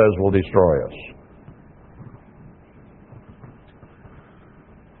Bible says will destroy us.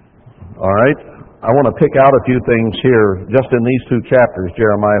 All right, I want to pick out a few things here just in these two chapters,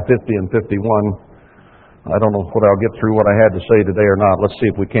 Jeremiah 50 and 51. I don't know what I'll get through what I had to say today or not. Let's see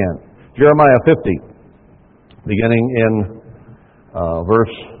if we can. Jeremiah 50, beginning in the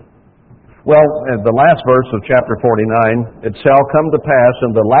last verse of chapter 49. It shall come to pass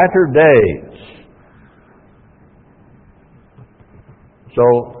in the latter days. So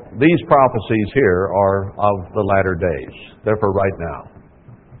these prophecies here are of the latter days. They're for right now.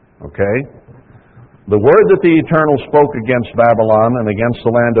 Okay? The word that the Eternal spoke against Babylon and against the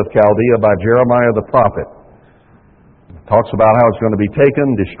land of Chaldea by Jeremiah the prophet. It talks about how it's going to be taken,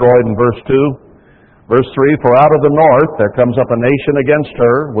 destroyed in verse 2. Verse 3, for out of the north there comes up a nation against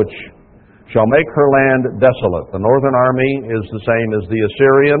her, which shall make her land desolate. The northern army is the same as the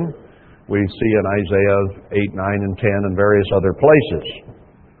Assyrian. We see in Isaiah 8, 9, and 10 and various other places.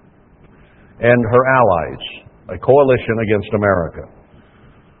 And her allies, a coalition against America.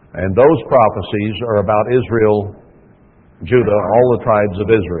 And those prophecies are about Israel, Judah, all the tribes of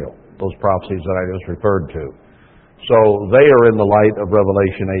Israel. Those prophecies that I just referred to. So they are in the light of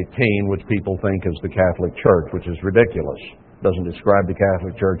Revelation 18, which people think is the Catholic Church, which is ridiculous. Doesn't describe the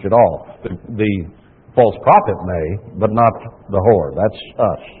Catholic Church at all. The false prophet may, but not the whore. That's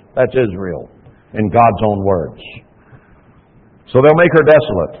us. That's Israel, in God's own words. So they'll make her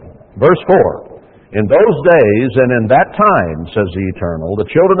desolate. Verse 4. In those days and in that time, says the Eternal,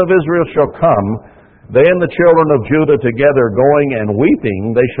 the children of Israel shall come, they and the children of Judah together going and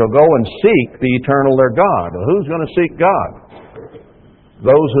weeping, they shall go and seek the Eternal their God. Well, who's going to seek God?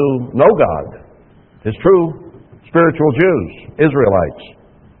 Those who know God. It's true. Spiritual Jews, Israelites.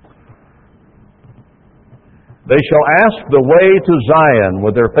 They shall ask the way to Zion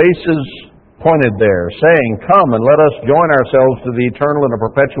with their faces pointed there, saying, come and let us join ourselves to the Eternal in a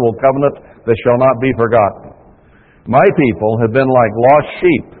perpetual covenant that shall not be forgotten. My people have been like lost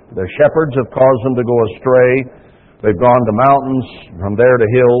sheep. Their shepherds have caused them to go astray. They've gone to mountains, from there to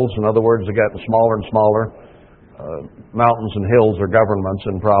hills. In other words, they've gotten smaller and smaller. Mountains and hills are governments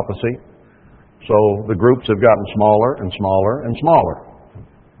in prophecy. So the groups have gotten smaller and smaller and smaller.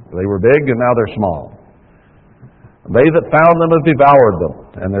 They were big and now they're small. They that found them have devoured them,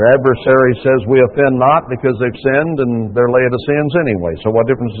 and their adversary says, we offend not because they've sinned, and they're laid of sins anyway. So what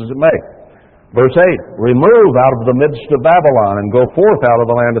difference does it make? Verse 8, remove out of the midst of Babylon, and go forth out of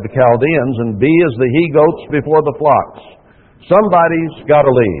the land of the Chaldeans, and be as the he-goats before the flocks. Somebody's got to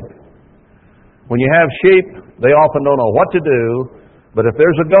lead. When you have sheep, they often don't know what to do, but if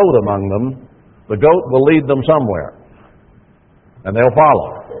there's a goat among them, the goat will lead them somewhere, and they'll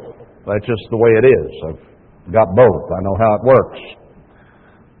follow. That's just the way it is. I've got both. I know how it works.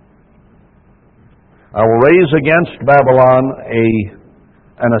 I will raise against Babylon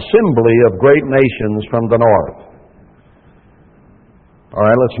an assembly of great nations from the north. All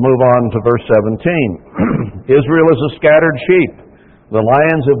right, let's move on to verse 17. Israel is a scattered sheep. The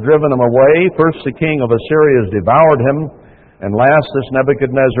lions have driven him away. First the king of Assyria has devoured him, and last this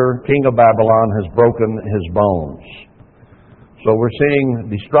Nebuchadnezzar, king of Babylon, has broken his bones. So we're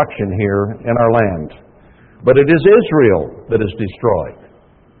seeing destruction here in our land. But it is Israel that is destroyed.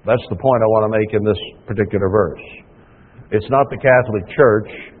 That's the point I want to make in this particular verse. It's not the Catholic Church,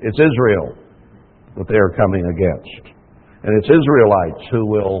 it's Israel that they are coming against. And it's Israelites who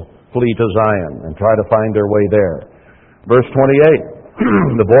will flee to Zion and try to find their way there. Verse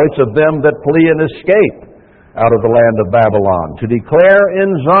 28, the voice of them that flee and escape out of the land of Babylon, to declare in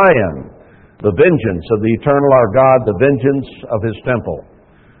Zion the vengeance of the eternal our God, the vengeance of his temple.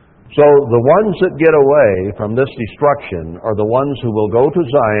 So the ones that get away from this destruction are the ones who will go to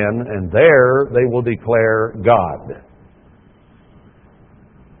Zion, and there they will declare God.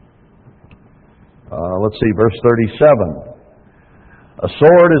 Let's see, verse 37. A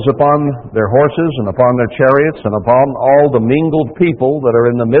sword is upon their horses and upon their chariots and upon all the mingled people that are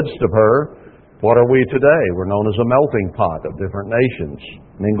in the midst of her. What are we today? We're known as a melting pot of different nations,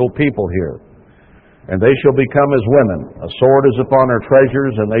 mingled people here. And they shall become as women. A sword is upon her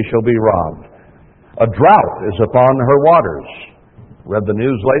treasures, and they shall be robbed. A drought is upon her waters. Read the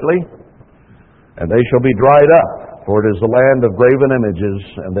news lately? And they shall be dried up, for it is the land of graven images,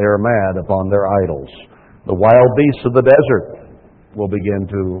 and they are mad upon their idols. The wild beasts of the desert will begin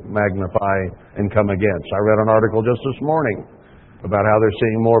to magnify and come against. I read an article just this morning about how they're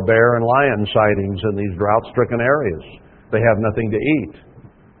seeing more bear and lion sightings in these drought-stricken areas. They have nothing to eat.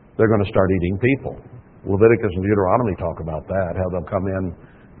 They're going to start eating people. Leviticus and Deuteronomy talk about that, how they'll come in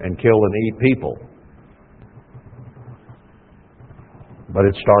and kill and eat people. But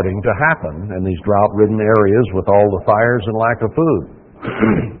it's starting to happen in these drought-ridden areas with all the fires and lack of food.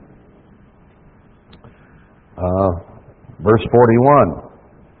 Verse 41.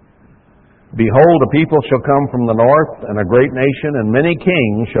 Behold, a people shall come from the north, and a great nation, and many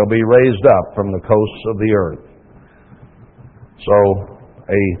kings shall be raised up from the coasts of the earth. So,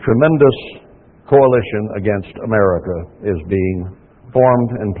 a tremendous coalition against America is being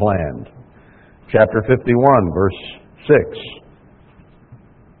formed and planned. Chapter 51, verse 6.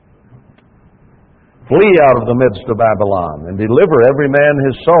 Flee out of the midst of Babylon, and deliver every man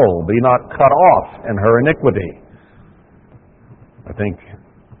his soul. Be not cut off in her iniquity. I think,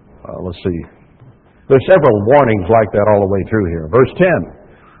 let's see. There's several warnings like that all the way through here. Verse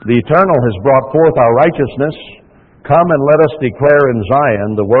 10. The Eternal has brought forth our righteousness. Come and let us declare in Zion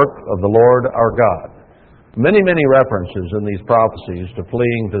the work of the Lord our God. Many, many references in these prophecies to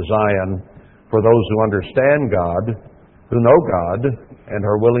fleeing to Zion for those who understand God, who know God, and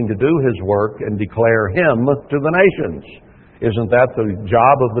are willing to do his work and declare him to the nations. Isn't that the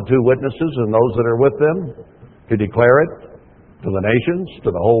job of the two witnesses and those that are with them? To declare it to the nations, to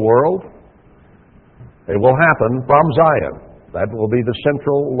the whole world? It will happen from Zion. That will be the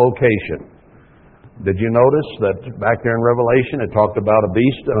central location. Did you notice that back there in Revelation it talked about a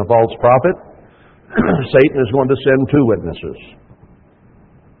beast and a false prophet? Satan is going to send two witnesses.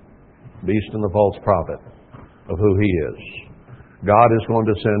 Beast and the false prophet of who he is. God is going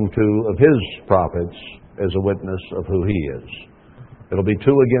to send two of his prophets as a witness of who he is. It'll be 2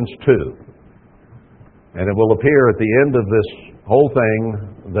 against 2. And it will appear at the end of this whole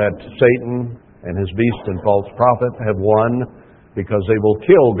thing that Satan and his beast and false prophet have won, because they will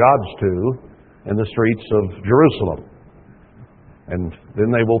kill God's two in the streets of Jerusalem. And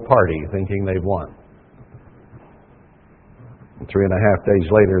then they will party thinking they've won. And 3.5 days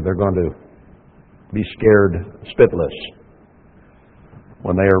later, they're going to be scared spitless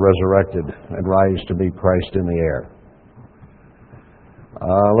when they are resurrected and rise to meet Christ in the air.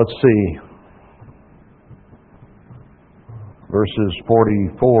 Let's see. Verses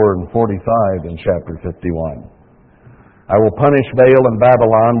 44 and 45 in chapter 51. I will punish Baal and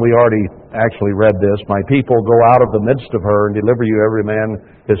Babylon. We already actually read this. My people go out of the midst of her and deliver you every man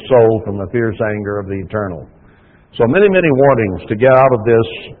his soul from the fierce anger of the Eternal. So many, many warnings to get out of this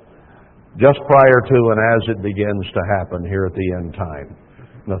just prior to and as it begins to happen here at the end time.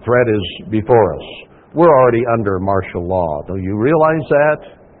 The threat is before us. We're already under martial law. Do you realize that?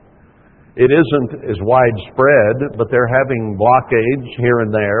 It isn't as widespread, but they're having blockades here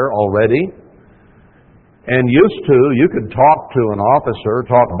and there already. And used to, you could talk to an officer,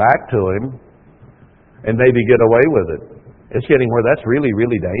 talk back to him, and maybe get away with it. It's getting where that's really,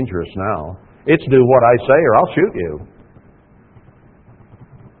 really dangerous now. It's do what I say or I'll shoot you.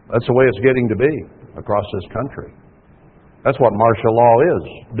 That's the way it's getting to be across this country. That's what martial law is.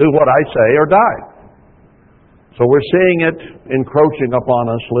 Do what I say or die. So we're seeing it encroaching upon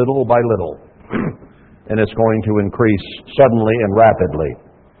us little by little. And it's going to increase suddenly and rapidly.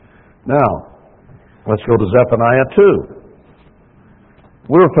 Now, let's go to Zephaniah 2.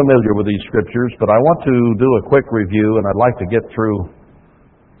 We're familiar with these scriptures, but I want to do a quick review, and I'd like to get through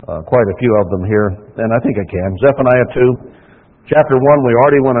quite a few of them here, and I think I can. Zephaniah 2, chapter 1 we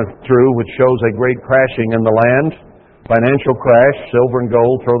already went through, which shows a great crashing in the land, financial crash, silver and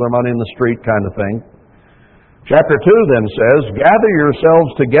gold, throw their money in the street kind of thing. Chapter 2 then says, gather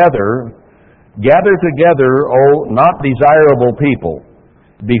yourselves together, O not desirable people,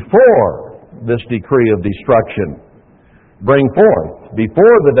 before this decree of destruction. Bring forth,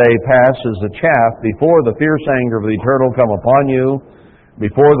 before the day passes the chaff, before the fierce anger of the Eternal come upon you,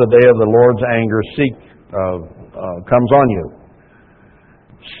 before the day of the Lord's anger comes on you.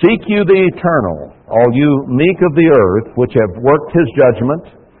 Seek you the Eternal, all you meek of the earth, which have worked His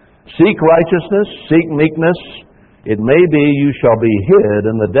judgment. Seek righteousness, seek meekness. It may be you shall be hid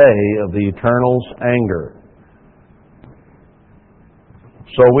in the day of the Eternal's anger.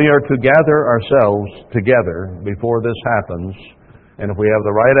 So we are to gather ourselves together before this happens, and if we have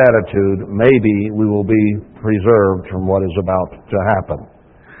the right attitude, maybe we will be preserved from what is about to happen.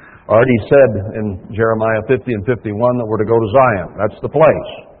 I already said in Jeremiah 50 and 51 that we're to go to Zion. That's the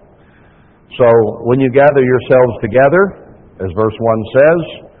place. So when you gather yourselves together, as verse 1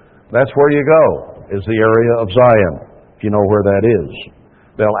 says, that's where you go, is the area of Zion, if you know where that is.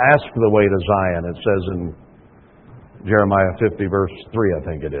 They'll ask the way to Zion, it says in Jeremiah 50, verse 3, I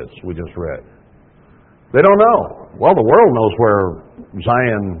think it is, we just read. They don't know. Well, the world knows where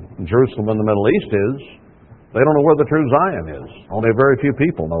Zion, Jerusalem in the Middle East is. They don't know where the true Zion is. Only very few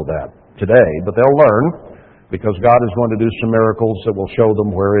people know that today, but they'll learn because God is going to do some miracles that will show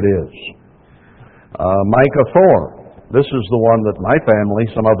them where it is. Micah 4. This is the one that my family,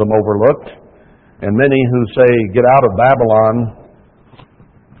 some of them overlooked, and many who say, get out of Babylon,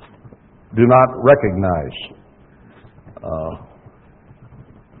 do not recognize.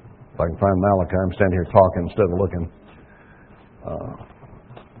 If I can find Malachi, I'm standing here talking instead of looking.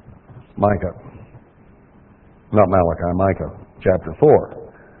 Micah. Not Malachi, Micah, chapter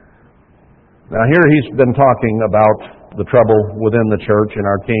 4. Now here he's been talking about the trouble within the church and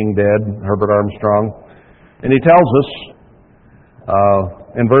our king dead, Herbert Armstrong. And he tells us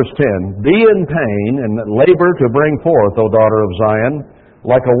in verse 10, be in pain and labor to bring forth, O daughter of Zion,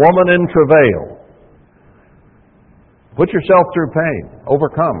 like a woman in travail. Put yourself through pain.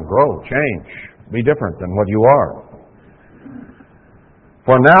 Overcome, grow, change. Be different than what you are.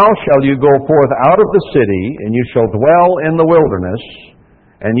 For now shall you go forth out of the city, and you shall dwell in the wilderness,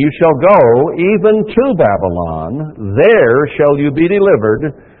 and you shall go even to Babylon. There shall you be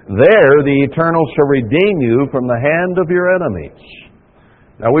delivered. There the Eternal shall redeem you from the hand of your enemies.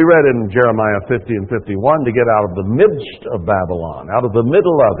 Now we read in Jeremiah 50 and 51 to get out of the midst of Babylon, out of the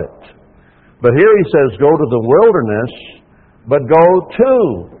middle of it. But here he says, go to the wilderness, but go to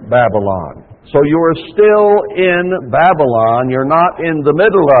Babylon. So you are still in Babylon. You're not in the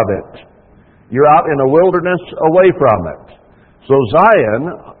middle of it. You're out in a wilderness away from it. So Zion,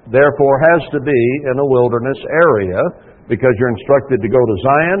 therefore, has to be in a wilderness area because you're instructed to go to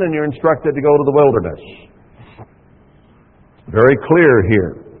Zion and you're instructed to go to the wilderness. Very clear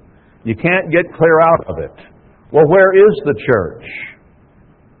here. You can't get clear out of it. Well, where is the church?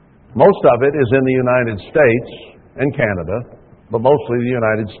 Most of it is in the United States and Canada, but mostly the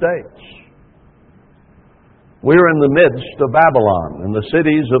United States. We're in the midst of Babylon, in the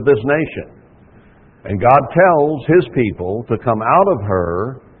cities of this nation. And God tells His people to come out of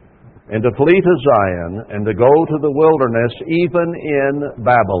her and to flee to Zion and to go to the wilderness even in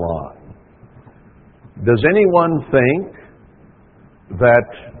Babylon. Does anyone think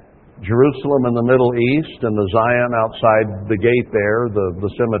that Jerusalem in the Middle East and the Zion outside the gate there,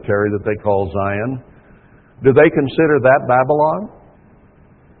 the cemetery that they call Zion, do they consider that Babylon?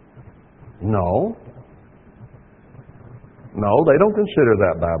 No. No, they don't consider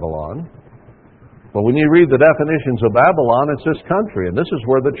that Babylon. But when you read the definitions of Babylon, it's this country, and this is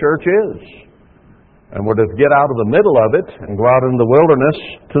where the church is. And we're to get out of the middle of it and go out in the wilderness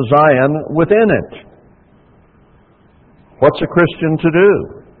to Zion within it. What's a Christian to do?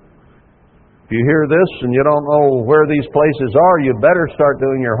 If you hear this and you don't know where these places are, you better start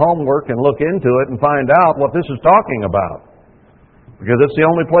doing your homework and look into it and find out what this is talking about. Because it's the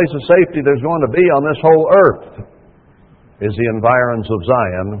only place of safety there's going to be on this whole earth, is the environs of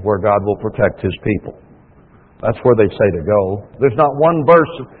Zion, where God will protect His people. That's where they say to go. There's not one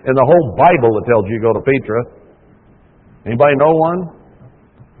verse in the whole Bible that tells you to go to Petra. Anybody know one?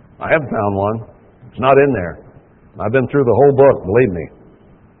 I haven't found one. It's not in there. I've been through the whole book, believe me.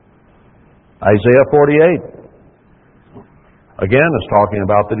 Isaiah 48. Again, is talking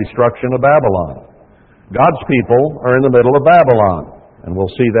about the destruction of Babylon. God's people are in the middle of Babylon. And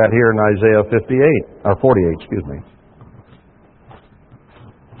we'll see that here in Isaiah 48, excuse me.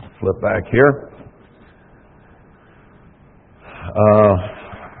 Flip back here.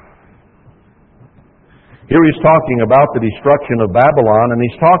 Here he's talking about the destruction of Babylon, and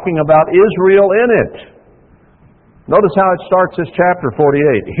he's talking about Israel in it. Notice how it starts this chapter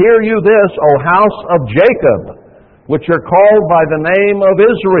 48. Hear you this, O house of Jacob, which are called by the name of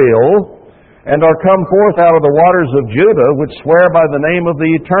Israel, and are come forth out of the waters of Judah, which swear by the name of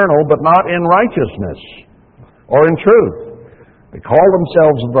the Eternal, but not in righteousness or in truth. They call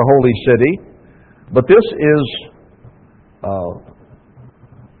themselves the holy city, but this is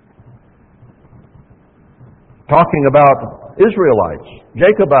talking about Israelites,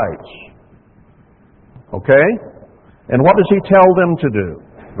 Jacobites. Okay? And what does he tell them to do?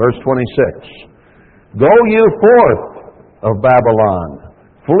 Verse 26. Go you forth of Babylon,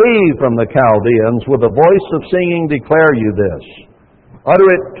 flee from the Chaldeans, with a voice of singing declare you this. Utter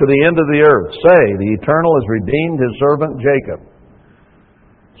it to the end of the earth. Say, the Eternal has redeemed His servant Jacob.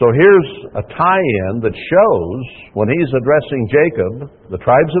 So here's a tie-in that shows, when he's addressing Jacob, the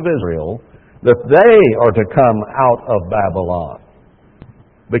tribes of Israel, that they are to come out of Babylon.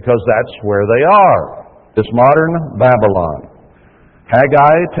 Because that's where they are, this modern Babylon.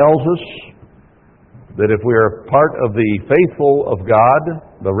 Haggai tells us that if we are part of the faithful of God,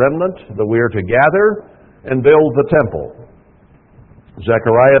 the remnant, that we are to gather and build the temple.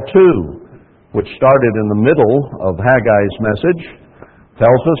 Zechariah 2, which started in the middle of Haggai's message,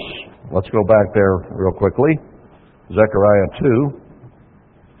 tells us, let's go back there real quickly, Zechariah 2.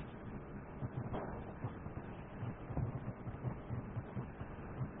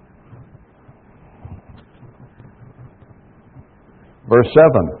 Verse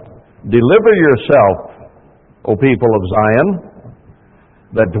 7, deliver yourself, O people of Zion,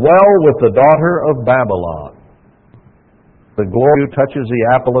 that dwell with the daughter of Babylon. The glory who touches the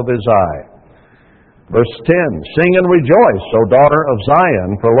apple of his eye. Verse 10, sing and rejoice, O daughter of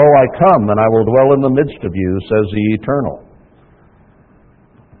Zion, for lo, I come, and I will dwell in the midst of you, says the Eternal.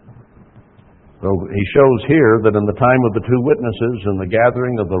 So he shows here that in the time of the two witnesses and the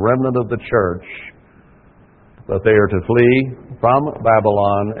gathering of the remnant of the church, that they are to flee from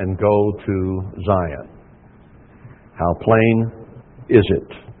Babylon and go to Zion. How plain is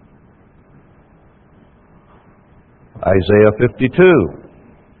it? Isaiah 52.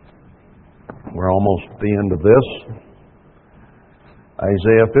 We're almost at the end of this.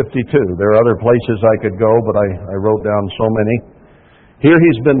 Isaiah 52. There are other places I could go, but I wrote down so many. Here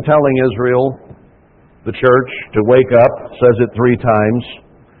he's been telling Israel, the church, to wake up, says it 3 times.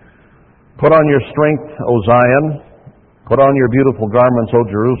 Put on your strength, O Zion. Put on your beautiful garments, O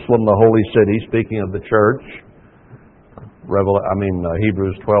Jerusalem, the holy city, speaking of the church.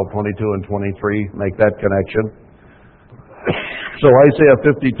 Hebrews 12:22 and 23 make that connection. So Isaiah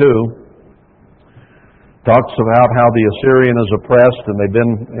 52 talks about how the Assyrian is oppressed, and they've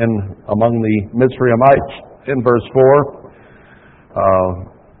been in among the Mitzrayimites in verse 4,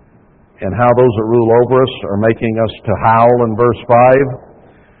 and how those that rule over us are making us to howl in verse 5.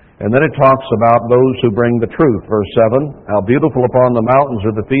 And then it talks about those who bring the truth, verse 7. How beautiful upon the mountains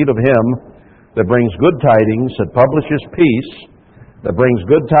are the feet of him that brings good tidings, that publishes peace, that brings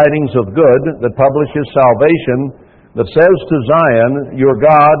good tidings of good, that publishes salvation, that says to Zion, your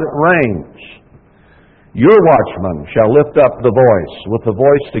God reigns. Your watchmen shall lift up the voice. With the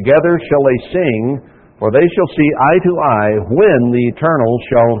voice together shall they sing, for they shall see eye to eye when the Eternal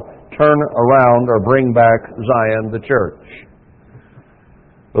shall turn around or bring back Zion, the church.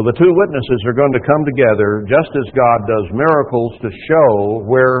 So the two witnesses are going to come together just as God does miracles to show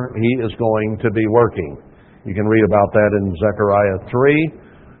where He is going to be working. You can read about that in Zechariah 3,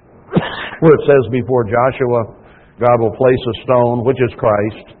 where it says before Joshua, God will place a stone, which is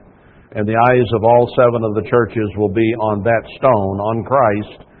Christ, and the eyes of all 7 of the churches will be on that stone, on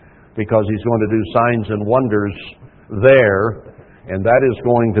Christ, because He's going to do signs and wonders there. And that is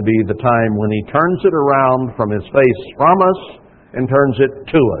going to be the time when He turns it around from His face from us and turns it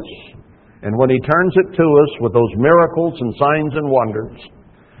to us. And when He turns it to us with those miracles and signs and wonders,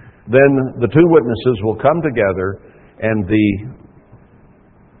 then the two witnesses will come together, and the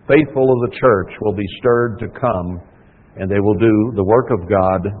faithful of the church will be stirred to come, and they will do the work of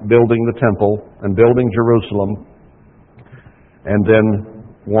God, building the temple and building Jerusalem, and then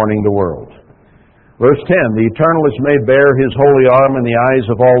warning the world. Verse 10, the Eternal is made bare His holy arm in the eyes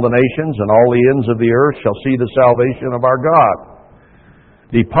of all the nations, and all the ends of the earth shall see the salvation of our God.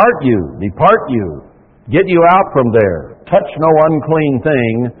 Depart you, get you out from there, touch no unclean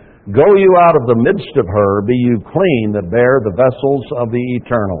thing, go you out of the midst of her, be you clean that bear the vessels of the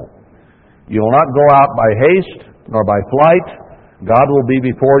Eternal. You will not go out by haste, nor by flight. God will be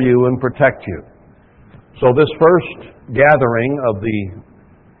before you and protect you. So this first gathering of the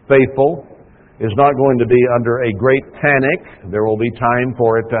faithful is not going to be under a great panic. There will be time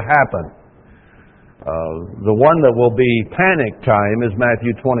for it to happen. The one that will be panic time is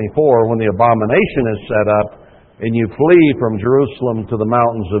Matthew 24, when the abomination is set up and you flee from Jerusalem to the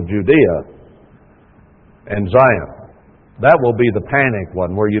mountains of Judea and Zion. That will be the panic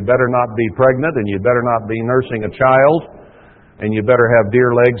one, where you better not be pregnant and you better not be nursing a child and you better have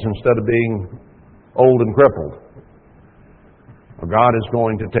deer legs instead of being old and crippled. God is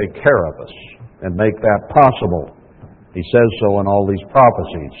going to take care of us and make that possible. He says so in all these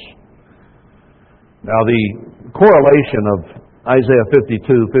prophecies. Now, the correlation of Isaiah 52,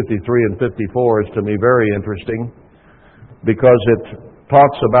 53, and 54 is to me very interesting, because it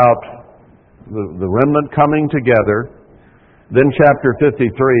talks about the remnant coming together. Then chapter 53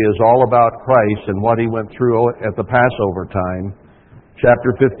 is all about Christ and what He went through at the Passover time.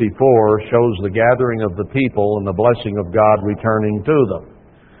 Chapter 54 shows the gathering of the people and the blessing of God returning to them.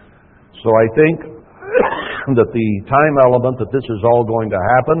 So I think that the time element that this is all going to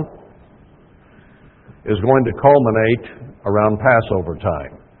happen is going to culminate around Passover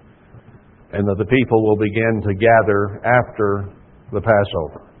time, and that the people will begin to gather after the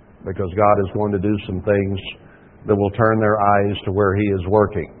Passover, because God is going to do some things that will turn their eyes to where He is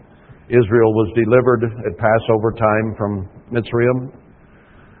working. Israel was delivered at Passover time from Mitzrayim.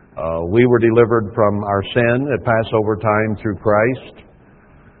 We were delivered from our sin at Passover time through Christ.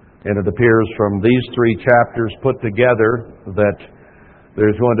 And it appears from these three chapters put together that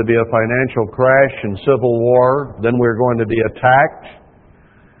there's going to be a financial crash and civil war. Then we're going to be attacked.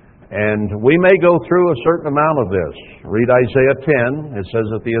 And we may go through a certain amount of this. Read Isaiah 10. It says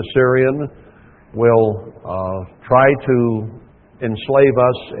that the Assyrian will try to enslave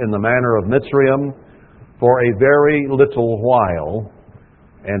us in the manner of Mitzrayim for a very little while,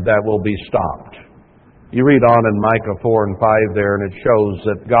 and that will be stopped. You read on in Micah 4 and 5 there, and it shows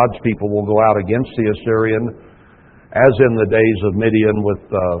that God's people will go out against the Assyrian, as in the days of Midian with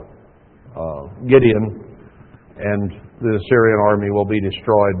Gideon, and the Assyrian army will be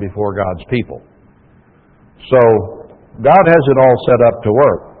destroyed before God's people. So God has it all set up to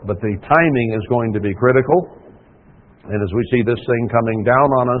work, but the timing is going to be critical. And as we see this thing coming down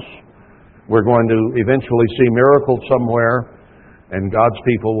on us, we're going to eventually see miracles somewhere, and God's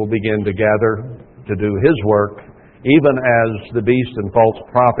people will begin to gather to do His work, even as the beast and false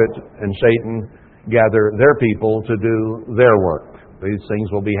prophet and Satan gather their people to do their work. These things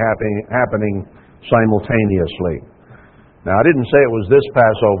will be happening simultaneously. Now, I didn't say it was this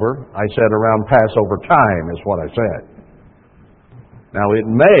Passover. I said around Passover time is what I said. Now, it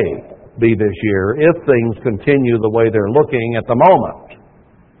may be this year if things continue the way they're looking at the moment.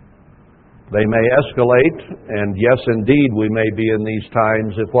 They may escalate, and yes, indeed, we may be in these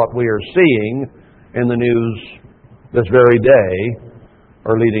times if what we are seeing in the news this very day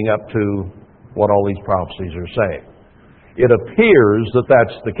are leading up to what all these prophecies are saying. It appears that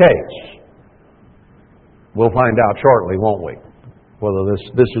that's the case. We'll find out shortly, won't we, whether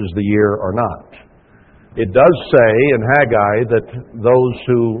this is the year or not. It does say in Haggai that those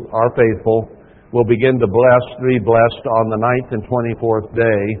who are faithful will begin to be blessed on the 9th and 24th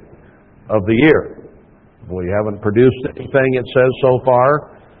day of the year. We haven't produced anything, it says so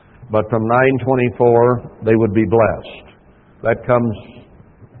far, but from 9/24 they would be blessed. That comes,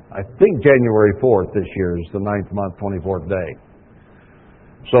 I think, January 4th this year is the 9th month, 24th day.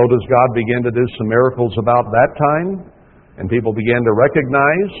 So does God begin to do some miracles about that time? And people begin to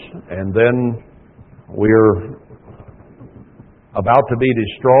recognize, and then we're about to be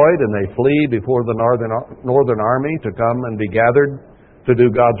destroyed, and they flee before the northern army to come and be gathered to do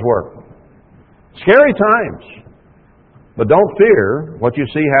God's work. Scary times. But don't fear what you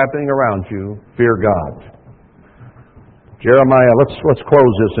see happening around you. Fear God. Jeremiah, let's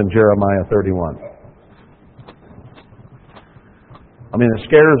close this in Jeremiah 31. I mean,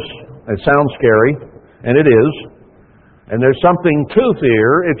 it sounds scary, and it is. And there's something to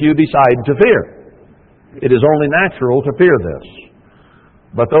fear if you decide to fear. It is only natural to fear this.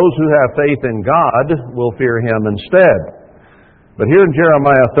 But those who have faith in God will fear Him instead. But here in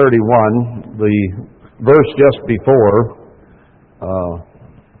Jeremiah 31, the verse just before,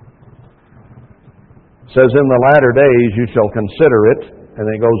 says, "In the latter days you shall consider it," and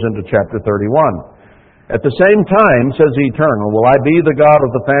then it goes into chapter 31. "At the same time, says the Eternal, will I be the God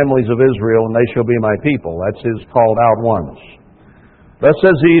of the families of Israel, and they shall be my people." That's His called out ones. "Thus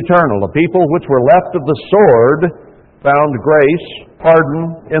says the Eternal, a people which were left of the sword found grace,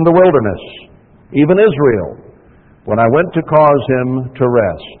 pardon in the wilderness, even Israel, when I went to cause him to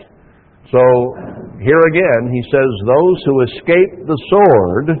rest." So here again, he says, those who escape the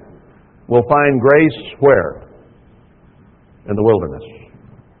sword will find grace where? In the wilderness.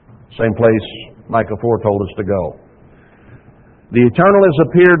 Same place Micah 4 told us to go. "The Eternal has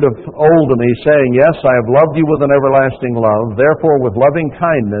appeared of old to me, saying, Yes, I have loved you with an everlasting love. Therefore with loving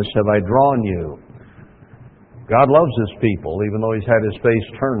kindness have I drawn you." God loves His people, even though He's had His face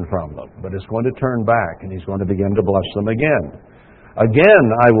turned from them. But it's going to turn back, and He's going to begin to bless them again. "Again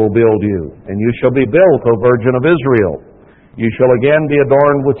I will build you, and you shall be built, O Virgin of Israel. You shall again be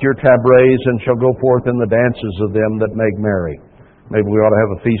adorned with your tabrets, and shall go forth in the dances of them that make merry." Maybe we ought to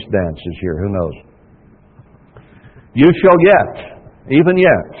have a feast dance this year, who knows? "You shall yet, even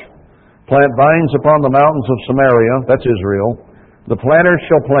yet, plant vines upon the mountains of Samaria," that's Israel. "The planters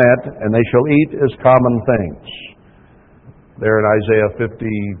shall plant, and they shall eat as common things." There in Isaiah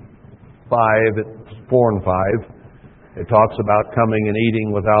 55, 4 and 5, it talks about coming and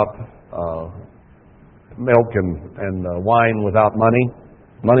eating without milk and wine without money.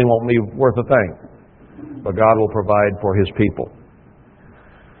 Money won't be worth a thing, but God will provide for His people.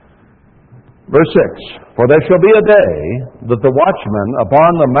 Verse 6, "For there shall be a day that the watchman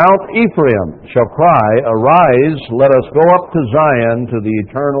upon the Mount Ephraim shall cry, Arise, let us go up to Zion, to the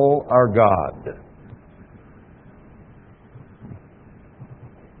Eternal our God."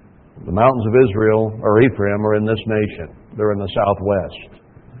 The mountains of Israel, or Ephraim, are in this nation. They're in the southwest,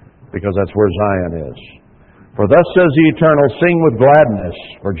 because that's where Zion is. "For thus says the Eternal, Sing with gladness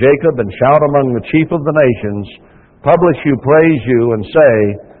for Jacob, and shout among the chief of the nations. Publish you, praise you, and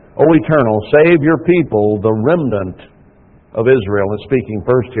say, O Eternal, save your people, the remnant of Israel." And speaking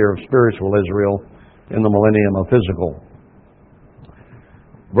first here of spiritual Israel in the millennium of physical.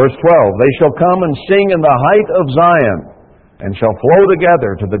 Verse 12, "They shall come and sing in the height of Zion, and shall flow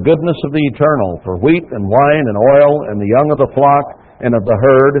together to the goodness of the Eternal, for wheat and wine and oil and the young of the flock and of the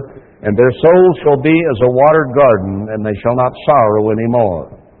herd, and their souls shall be as a watered garden, and they shall not sorrow any more.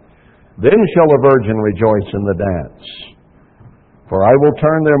 Then shall a virgin rejoice in the dance. For I will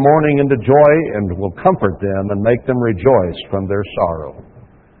turn their mourning into joy, and will comfort them, and make them rejoice from their sorrow."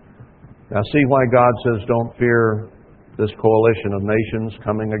 Now see why God says don't fear this coalition of nations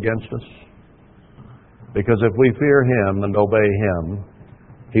coming against us? Because if we fear Him and obey Him,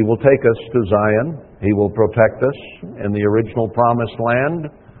 He will take us to Zion. He will protect us in the original promised land,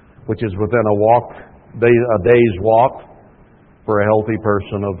 which is within a day's walk for a healthy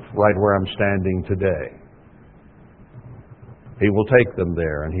person of right where I'm standing today. He will take them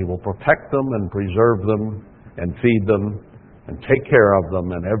there, and He will protect them and preserve them and feed them and take care of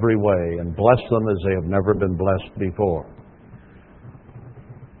them in every way and bless them as they have never been blessed before.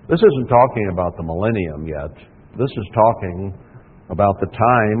 This isn't talking about the millennium yet. This is talking about the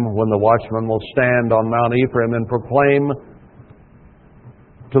time when the watchman will stand on Mount Ephraim and proclaim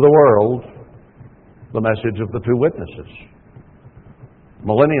to the world the message of the two witnesses.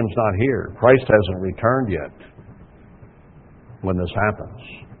 Millennium's not here. Christ hasn't returned yet when this happens.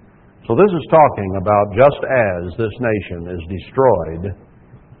 So this is talking about just as this nation is destroyed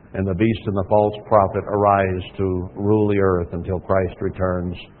and the beast and the false prophet arise to rule the earth until Christ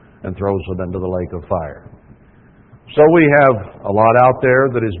returns and throws them into the lake of fire. So we have a lot out there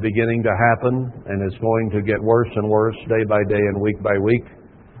that is beginning to happen, and it's going to get worse and worse day by day and week by week.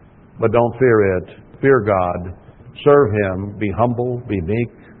 But don't fear it. Fear God. Serve Him. Be humble. Be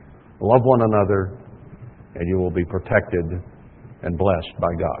meek. Love one another. And you will be protected and blessed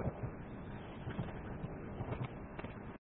by God.